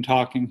 as you've been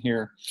talking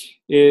here,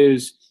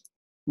 is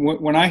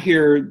when I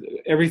hear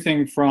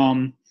everything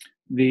from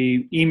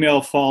the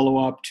email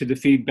follow-up to the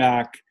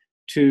feedback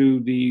to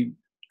the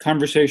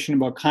conversation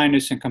about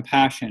kindness and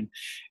compassion,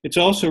 it's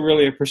also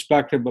really a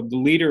perspective of the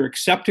leader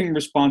accepting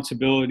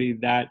responsibility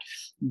that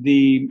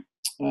the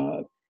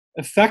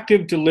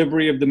effective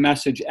delivery of the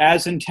message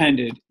as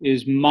intended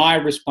is my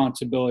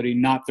responsibility,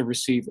 not the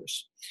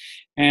receiver's.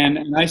 And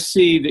I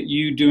see that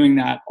you doing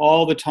that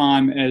all the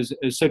time as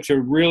such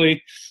a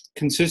really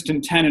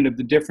consistent tenet of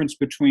the difference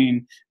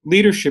between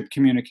leadership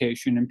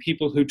communication and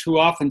people who too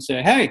often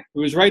say, hey, it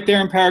was right there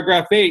in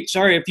paragraph 8.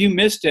 Sorry, if you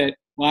missed it,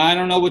 well, I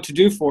don't know what to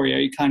do for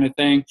you, kind of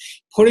thing.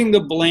 Putting the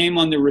blame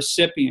on the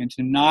recipient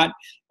and not,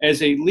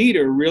 as a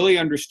leader, really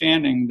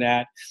understanding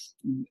that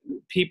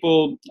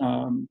people,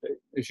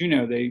 as you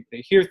know, they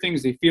hear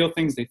things, they feel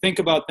things, they think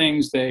about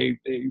things,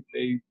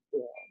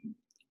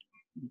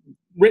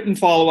 written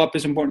follow-up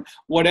is important.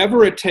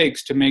 Whatever it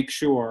takes to make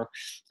sure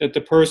that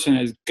the person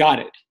has got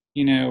it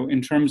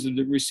in terms of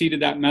the receipt of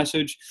that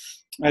message.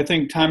 I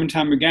think time and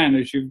time again,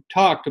 as you've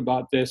talked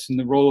about this and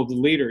the role of the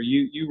leader,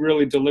 you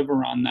really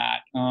deliver on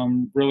that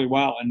really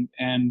well.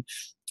 And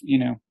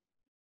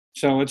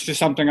so it's just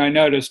something I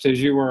noticed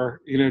as you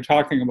were,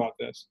 talking about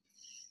this.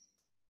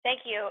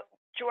 Thank you.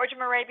 George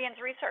Moravian's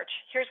research.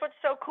 Here's what's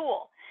so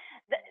cool.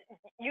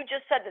 You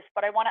just said this,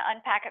 but I want to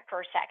unpack it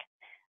for a sec.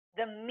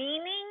 The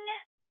meaning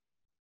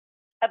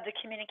of the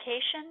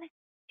communication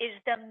is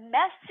the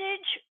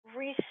message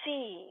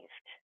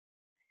received.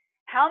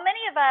 How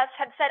many of us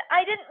have said,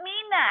 I didn't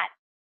mean that?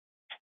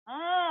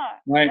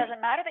 Right. It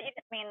doesn't matter that you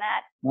didn't mean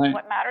that. Right.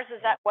 What matters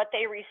is that what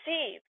they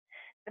receive.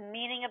 The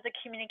meaning of the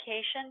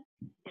communication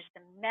is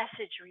the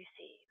message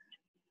received.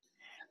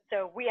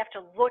 So we have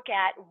to look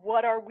at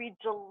what are we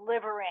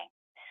delivering.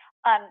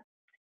 55%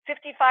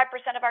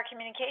 of our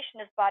communication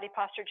is body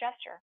posture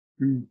gesture.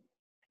 5%.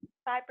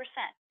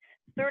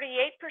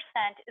 38%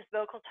 is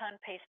vocal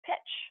tone pace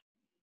pitch.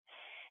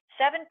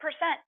 7%,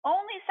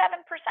 only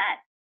 7%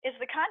 is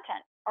the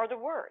content or the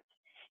words.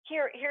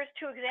 Here's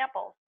two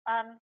examples.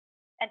 And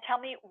tell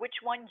me which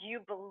one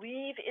you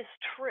believe is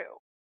true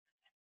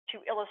to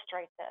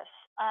illustrate this.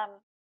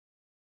 I'm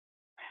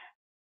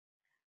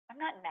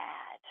not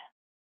mad.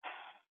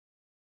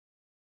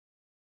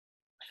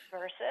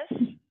 Versus,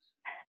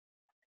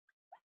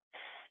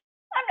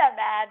 I'm not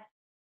mad.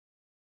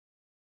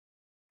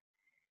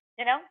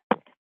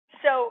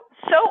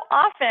 So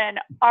often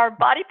our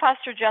body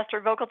posture gesture,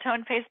 vocal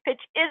tone, pace,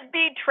 pitch is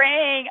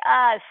betraying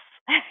us.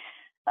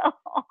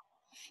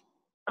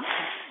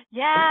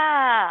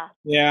 Yeah.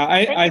 Yeah,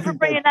 I think for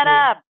bringing that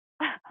up.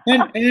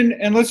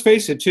 And let's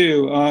face it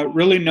too.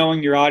 Really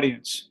knowing your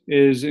audience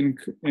is, and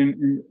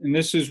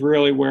this is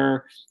really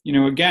where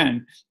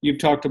again you've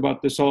talked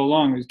about this all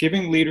along, is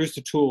giving leaders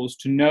the tools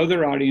to know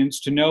their audience,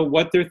 to know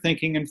what they're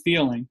thinking and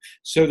feeling,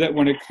 so that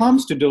when it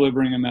comes to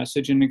delivering a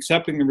message and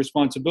accepting the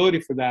responsibility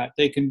for that,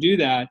 they can do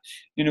that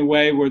in a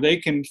way where they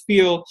can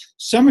feel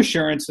some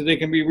assurance that they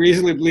can be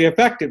reasonably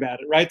effective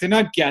at it. Right? They're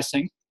not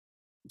guessing.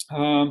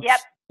 Yep.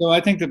 So I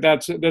think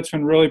that's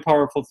been really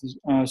powerful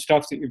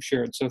stuff that you've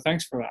shared. So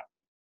thanks for that.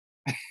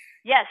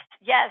 Yes.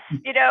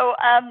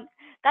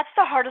 That's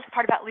the hardest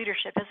part about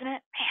leadership, isn't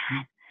it?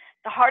 Man,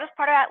 the hardest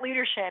part about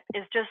leadership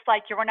is just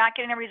like we're not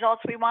getting the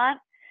results we want,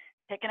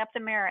 picking up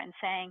the mirror and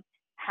saying,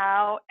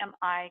 how am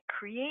I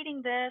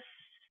creating this?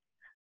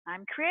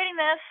 I'm creating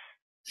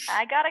this.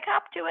 I got to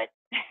cop to it.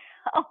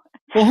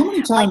 Well, how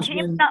many times my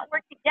team's not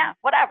working? Yeah,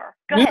 whatever.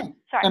 Go ahead.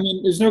 Sorry. I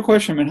mean, there's no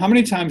question. I mean, how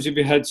many times have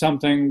you had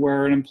something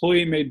where an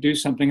employee may do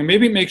something and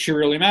maybe it makes you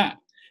really mad?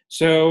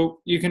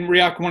 So you can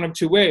react one of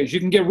two ways. You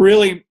can get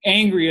really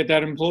angry at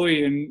that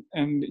employee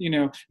and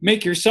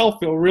make yourself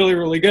feel really,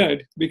 really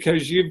good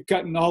because you've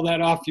gotten all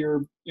that off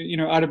your,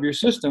 out of your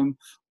system,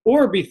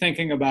 or be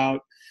thinking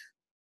about,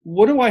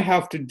 what do I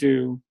have to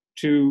do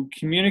to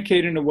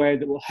communicate in a way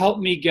that will help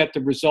me get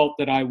the result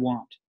that I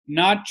want,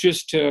 not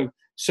just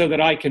so that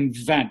I can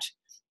vent,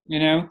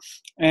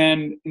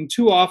 and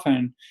too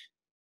often,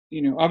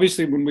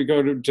 obviously when we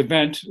go to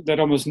vent, that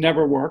almost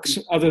never works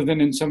other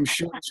than in some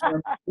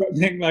short-term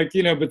thing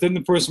but then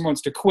the person wants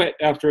to quit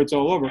after it's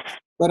all over.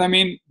 But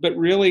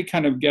really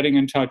kind of getting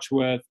in touch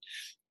with,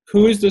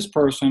 who is this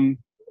person?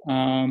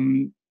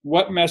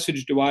 What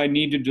message do I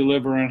need to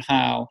deliver and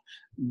how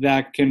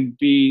that can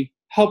be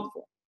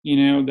helpful?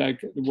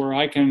 Where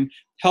I can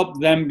help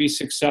them be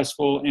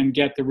successful and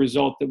get the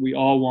result that we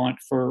all want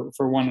for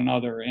one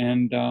another.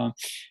 And,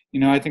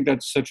 I think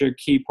that's such a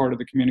key part of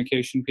the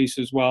communication piece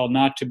as well,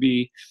 not to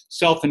be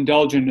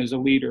self-indulgent as a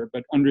leader,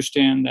 but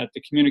understand that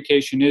the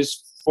communication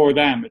is for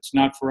them. It's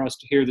not for us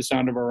to hear the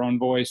sound of our own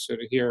voice or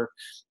to hear,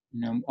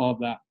 all of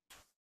that.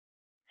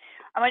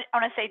 I want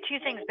to say two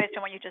things based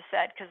on what you just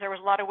said, because there was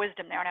a lot of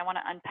wisdom there and I want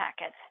to unpack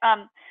it.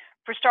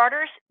 For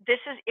starters, this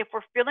is, if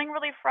we're feeling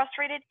really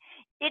frustrated,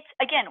 it's,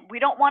 again, we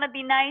don't want to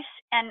be nice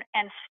and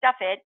stuff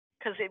it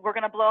because we're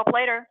going to blow up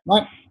later.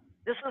 Right.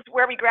 This is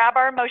where we grab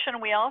our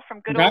emotion wheel from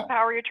good old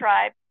Power Your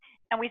Tribe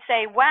and we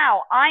say,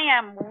 wow, I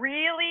am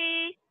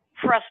really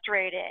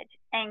frustrated,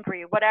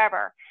 angry,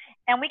 whatever.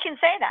 And we can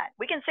say that.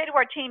 We can say to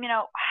our team,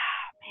 man,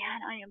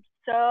 I am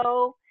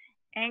so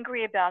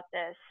angry about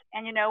this.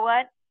 And you know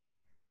what?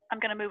 I'm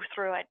going to move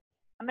through it.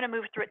 I'm going to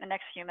move through it in the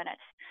next few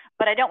minutes.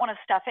 But I don't want to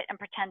stuff it and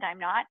pretend I'm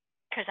not,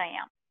 because I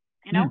am,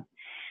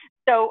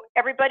 So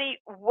everybody,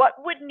 what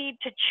would need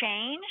to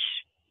change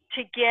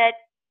to get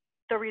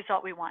the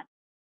result we want?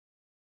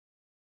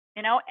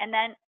 And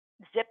then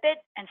zip it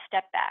and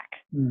step back.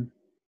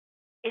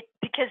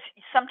 Because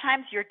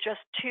sometimes your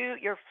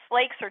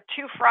flakes are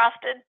too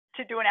frosted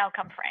to do an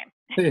outcome frame.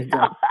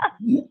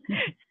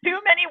 Too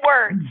many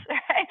words.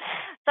 Right?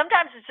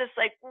 Sometimes it's just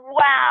like,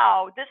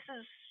 wow, this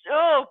is,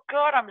 oh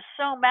God, I'm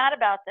so mad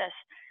about this.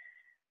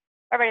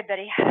 All right,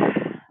 everybody,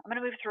 I'm going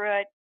to move through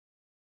it.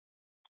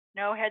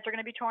 No heads are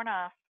going to be torn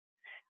off.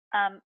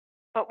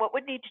 But what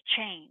would need to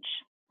change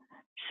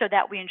so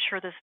that we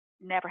ensure this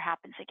never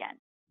happens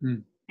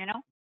again?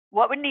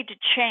 What would need to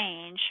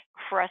change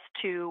for us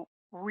to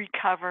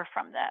recover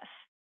from this?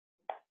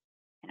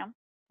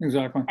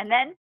 Exactly. And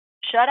then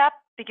shut up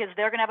because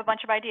they're going to have a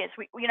bunch of ideas.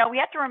 We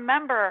have to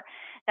remember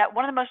that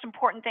one of the most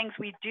important things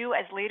we do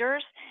as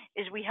leaders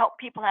is we help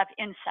people have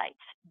insights,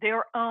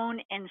 their own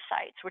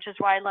insights, which is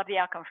why I love the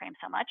outcome frame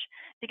so much,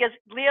 because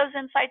Leo's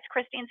insights,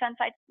 Christine's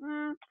insights,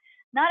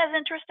 not as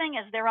interesting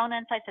as their own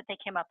insights that they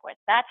came up with.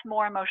 That's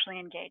more emotionally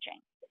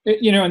engaging.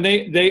 And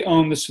they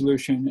own the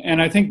solution.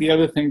 And I think the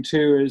other thing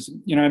too is,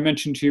 I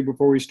mentioned to you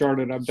before we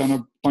started, I've done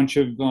a bunch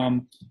of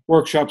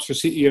workshops for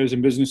CEOs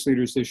and business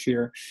leaders this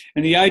year.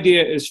 And the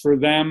idea is for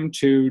them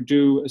to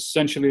do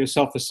essentially a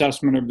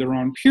self-assessment of their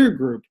own peer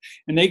group.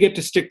 And they get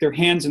to stick their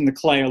hands in the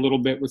clay a little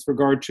bit with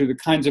regard to the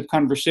kinds of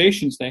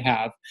conversations they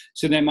have.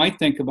 So they might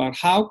think about,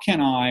 how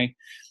can I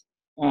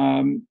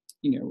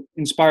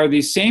inspire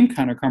these same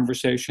kind of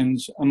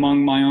conversations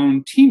among my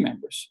own team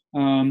members,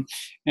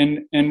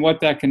 and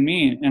what that can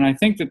mean. And I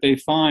think that they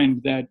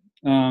find that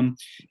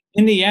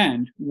in the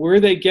end, where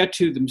they get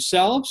to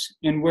themselves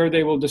and where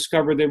they will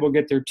discover they will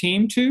get their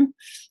team to,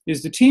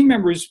 is the team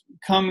members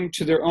coming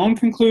to their own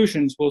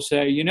conclusions will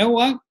say, you know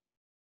what?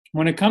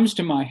 When it comes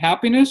to my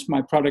happiness,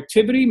 my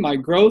productivity, my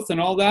growth, and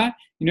all that,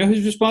 you know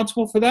who's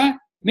responsible for that?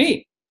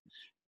 Me.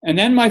 And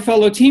then my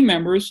fellow team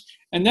members.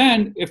 And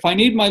then if I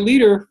need my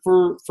leader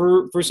for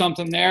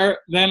something there,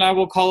 then I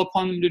will call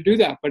upon them to do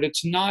that. But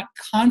it's not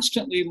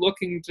constantly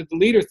looking to the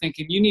leader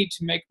thinking, you need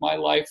to make my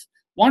life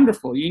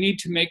wonderful. You need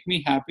to make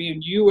me happy.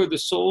 And you are the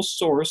sole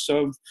source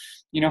of,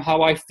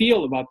 how I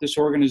feel about this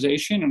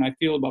organization and I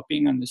feel about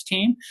being on this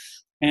team.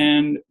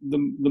 And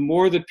the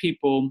more that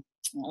people,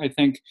 I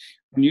think,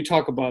 when you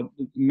talk about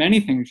many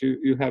things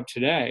you have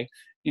today,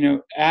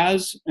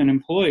 as an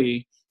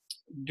employee,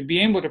 to be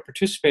able to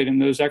participate in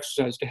those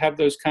exercises, to have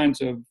those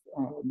kinds of,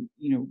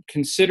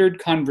 considered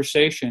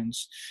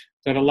conversations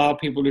that allow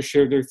people to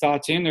share their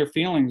thoughts and their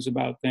feelings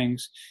about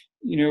things,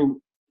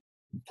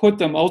 put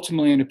them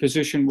ultimately in a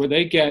position where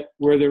they get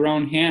where their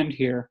own hand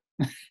here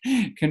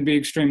can be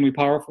extremely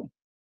powerful.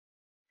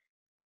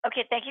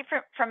 Okay, thank you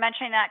for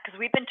mentioning that, because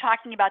we've been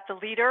talking about the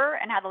leader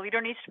and how the leader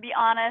needs to be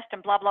honest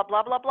and blah, blah,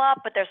 blah, blah, blah,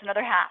 but there's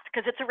another half,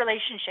 because it's a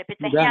relationship.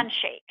 It's a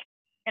handshake.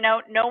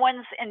 No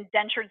one's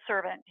indentured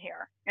servant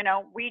here.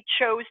 We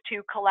chose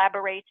to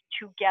collaborate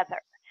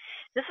together.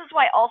 This is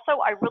why also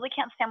I really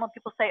can't stand when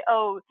people say,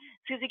 oh,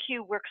 Susie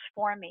Q works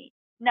for me.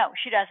 No,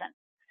 she doesn't.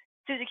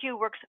 Susie Q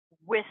works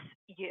with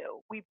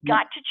you. We've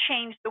got to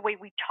change the way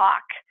we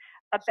talk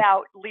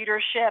about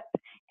leadership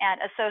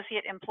and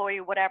associate,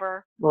 employee,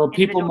 whatever. Or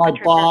people, my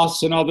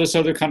boss, and all this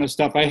other kind of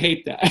stuff. I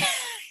hate that.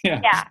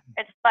 Yeah,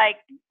 it's like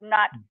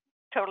not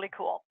totally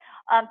cool.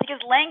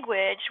 Because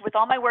language, with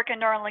all my work in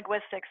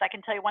neurolinguistics, I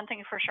can tell you one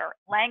thing for sure.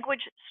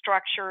 Language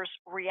structures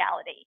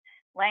reality.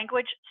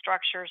 Language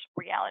structures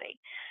reality.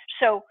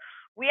 So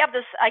we have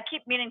this, I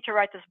keep meaning to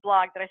write this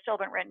blog that I still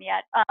haven't written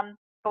yet,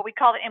 but we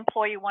call it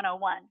Employee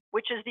 101,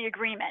 which is the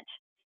agreement.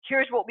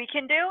 Here's what we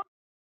can do.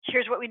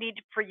 Here's what we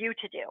need for you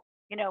to do.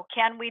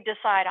 Can we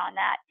decide on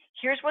that?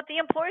 Here's what the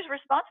employer is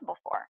responsible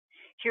for.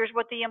 Here's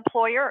what the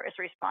employer is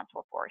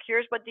responsible for.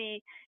 Here's what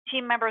the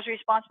team member is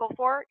responsible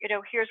for.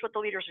 Here's what the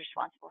leader is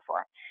responsible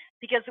for.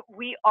 Because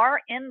we are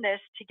in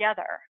this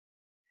together.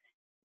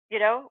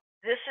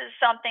 This is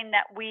something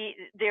that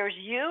there's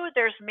you,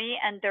 there's me,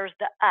 and there's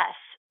the us.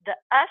 The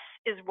us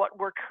is what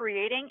we're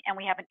creating, and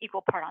we have an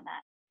equal part on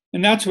that.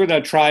 And that's where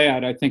that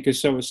triad, I think,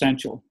 is so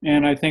essential.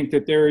 And I think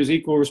that there is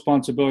equal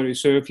responsibility.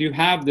 So if you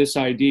have this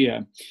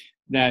idea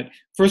that,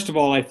 first of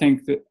all, I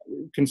think that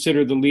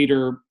consider the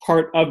leader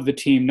part of the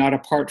team, not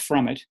apart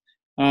from it.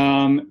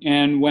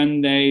 And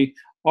when they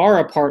are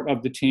a part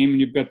of the team, and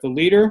you've got the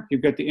leader,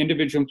 you've got the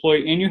individual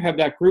employee, and you have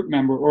that group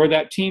member or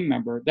that team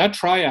member, that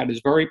triad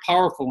is very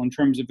powerful in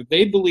terms of if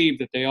they believe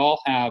that they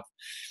all have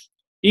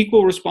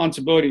equal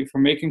responsibility for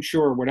making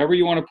sure whatever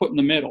you want to put in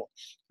the middle,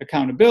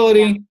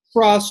 accountability,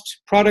 trust,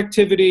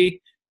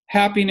 productivity,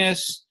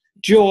 happiness,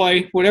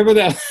 joy, whatever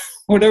that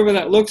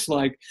looks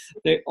like,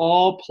 they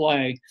all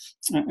play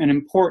an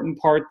important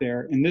part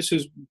there. And this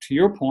is, to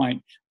your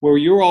point, where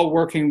you're all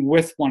working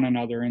with one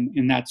another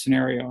in that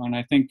scenario. And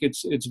I think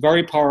it's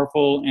very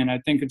powerful. And I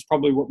think it's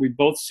probably what we've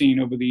both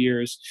seen over the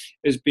years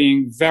as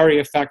being very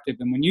effective.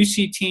 And when you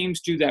see teams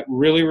do that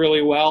really,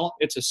 really well,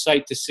 it's a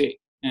sight to see.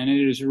 And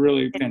it is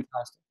really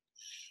fantastic.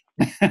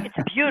 It's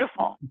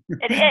beautiful.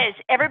 It is.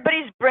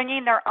 Everybody's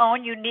bringing their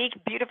own unique,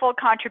 beautiful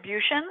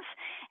contributions,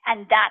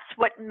 and that's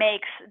what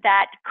makes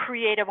that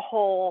creative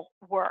whole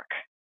work.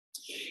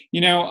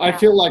 I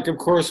feel like, of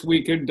course,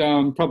 we could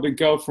probably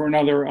go for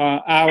another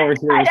hour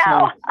here. I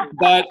know.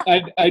 But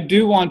I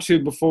do want to,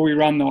 before we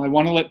run, though, I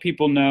want to let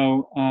people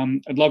know,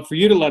 I'd love for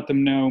you to let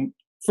them know,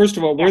 first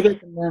of all, where they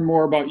can learn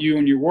more about you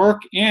and your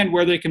work, and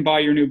where they can buy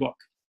your new book.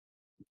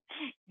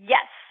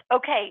 Yes.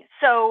 Okay,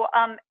 so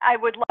I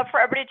would love for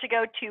everybody to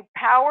go to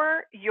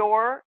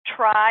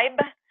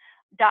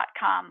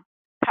poweryourtribe.com,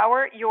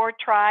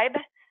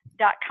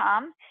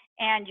 poweryourtribe.com,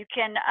 and you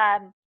can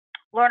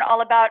learn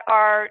all about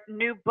our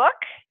new book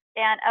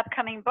and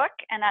upcoming book,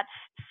 and that's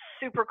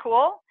super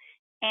cool.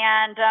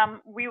 And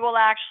we will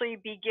actually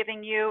be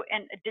giving you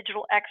a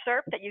digital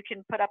excerpt that you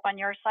can put up on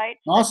your site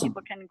so Awesome. that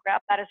people can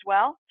grab that as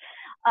well.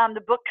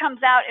 The book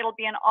comes out. It'll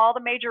be in all the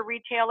major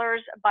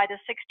retailers by the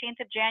 16th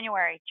of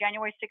January,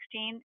 January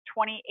 16,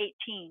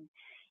 2018.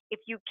 If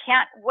you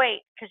can't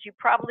wait, because you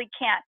probably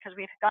can't, because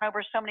we've gone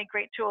over so many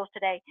great tools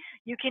today,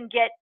 you can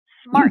get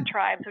Smart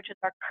Tribes, which is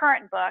our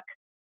current book,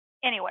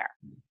 anywhere.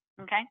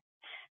 Okay?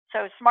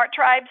 So Smart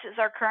Tribes is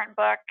our current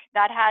book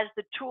that has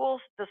the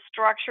tools, the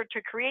structure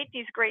to create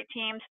these great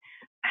teams.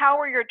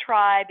 Power Your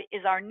Tribe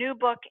is our new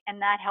book,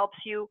 and that helps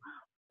you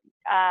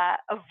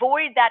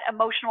avoid that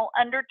emotional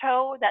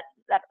undertow that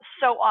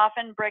so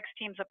often breaks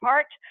teams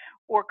apart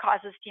or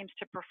causes teams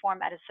to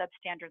perform at a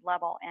substandard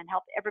level, and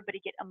help everybody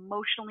get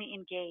emotionally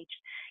engaged.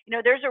 You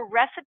know, there's a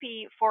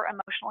recipe for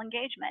emotional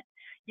engagement.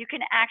 You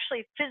can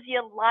actually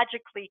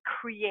physiologically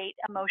create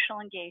emotional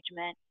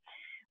engagement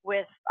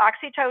with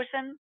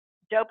oxytocin,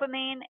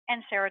 dopamine,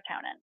 and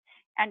serotonin.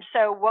 And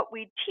so what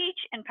we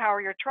teach in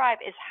Power Your Tribe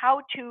is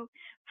how to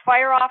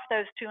fire off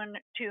those two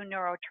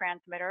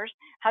neurotransmitters,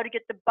 how to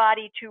get the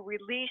body to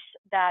release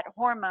that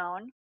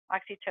hormone,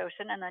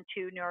 oxytocin, and then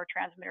two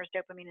neurotransmitters,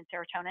 dopamine and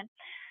serotonin,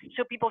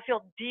 so people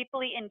feel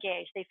deeply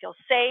engaged. They feel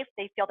safe.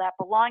 They feel that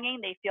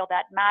belonging. They feel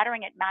that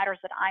mattering. It matters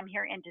that I'm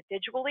here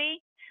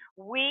individually.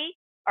 We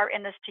are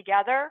in this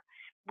together.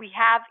 We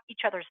have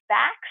each other's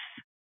backs.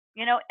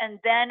 You know, and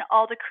then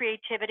all the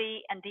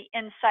creativity and the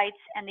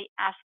insights and the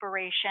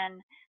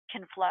aspiration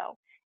can flow.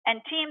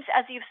 And teams,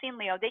 as you've seen,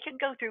 Leo, they can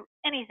go through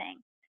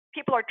anything.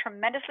 People are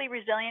tremendously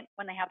resilient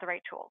when they have the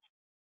right tools.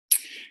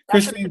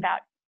 That's what it's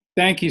about.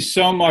 Thank you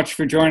so much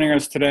for joining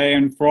us today.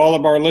 And for all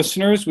of our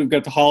listeners, we've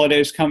got the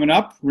holidays coming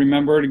up.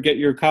 Remember to get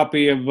your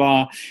copy of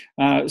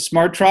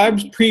Smart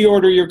Tribes.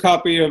 Pre-order your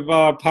copy of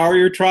Power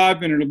Your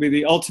Tribe, and it'll be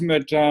the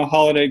ultimate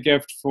holiday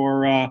gift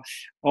for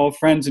all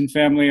friends and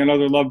family and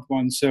other loved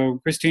ones. So,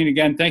 Christine,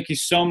 again, thank you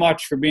so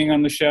much for being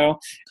on the show.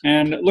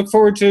 And look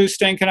forward to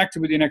staying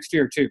connected with you next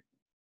year, too.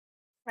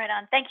 Right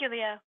on. Thank you,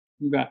 Leo.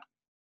 You bet.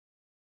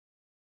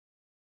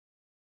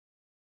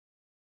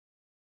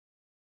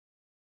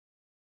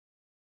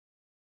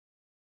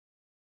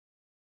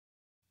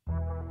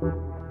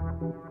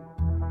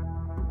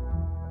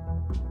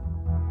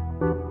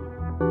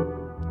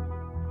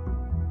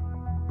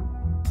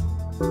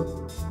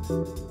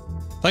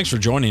 Thanks for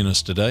joining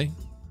us today.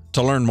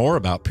 To learn more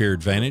about Peer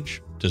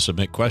Advantage, to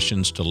submit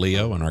questions to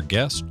Leo and our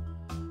guest,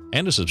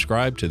 and to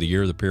subscribe to the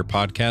Year of the Peer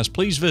podcast,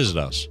 please visit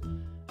us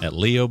at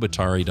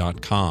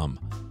leobottary.com.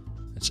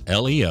 It's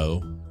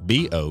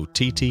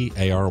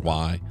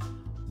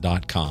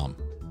LeoBottary.com.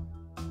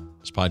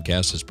 This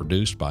podcast is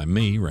produced by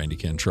me, Randy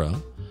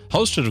Cantrell,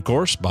 hosted, of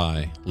course,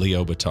 by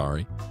Leo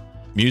Bottary.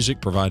 Music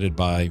provided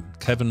by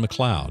Kevin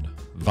MacLeod,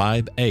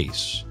 Vibe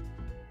Ace,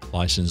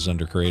 licensed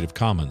under Creative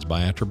Commons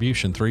by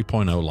Attribution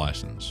 3.0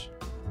 license.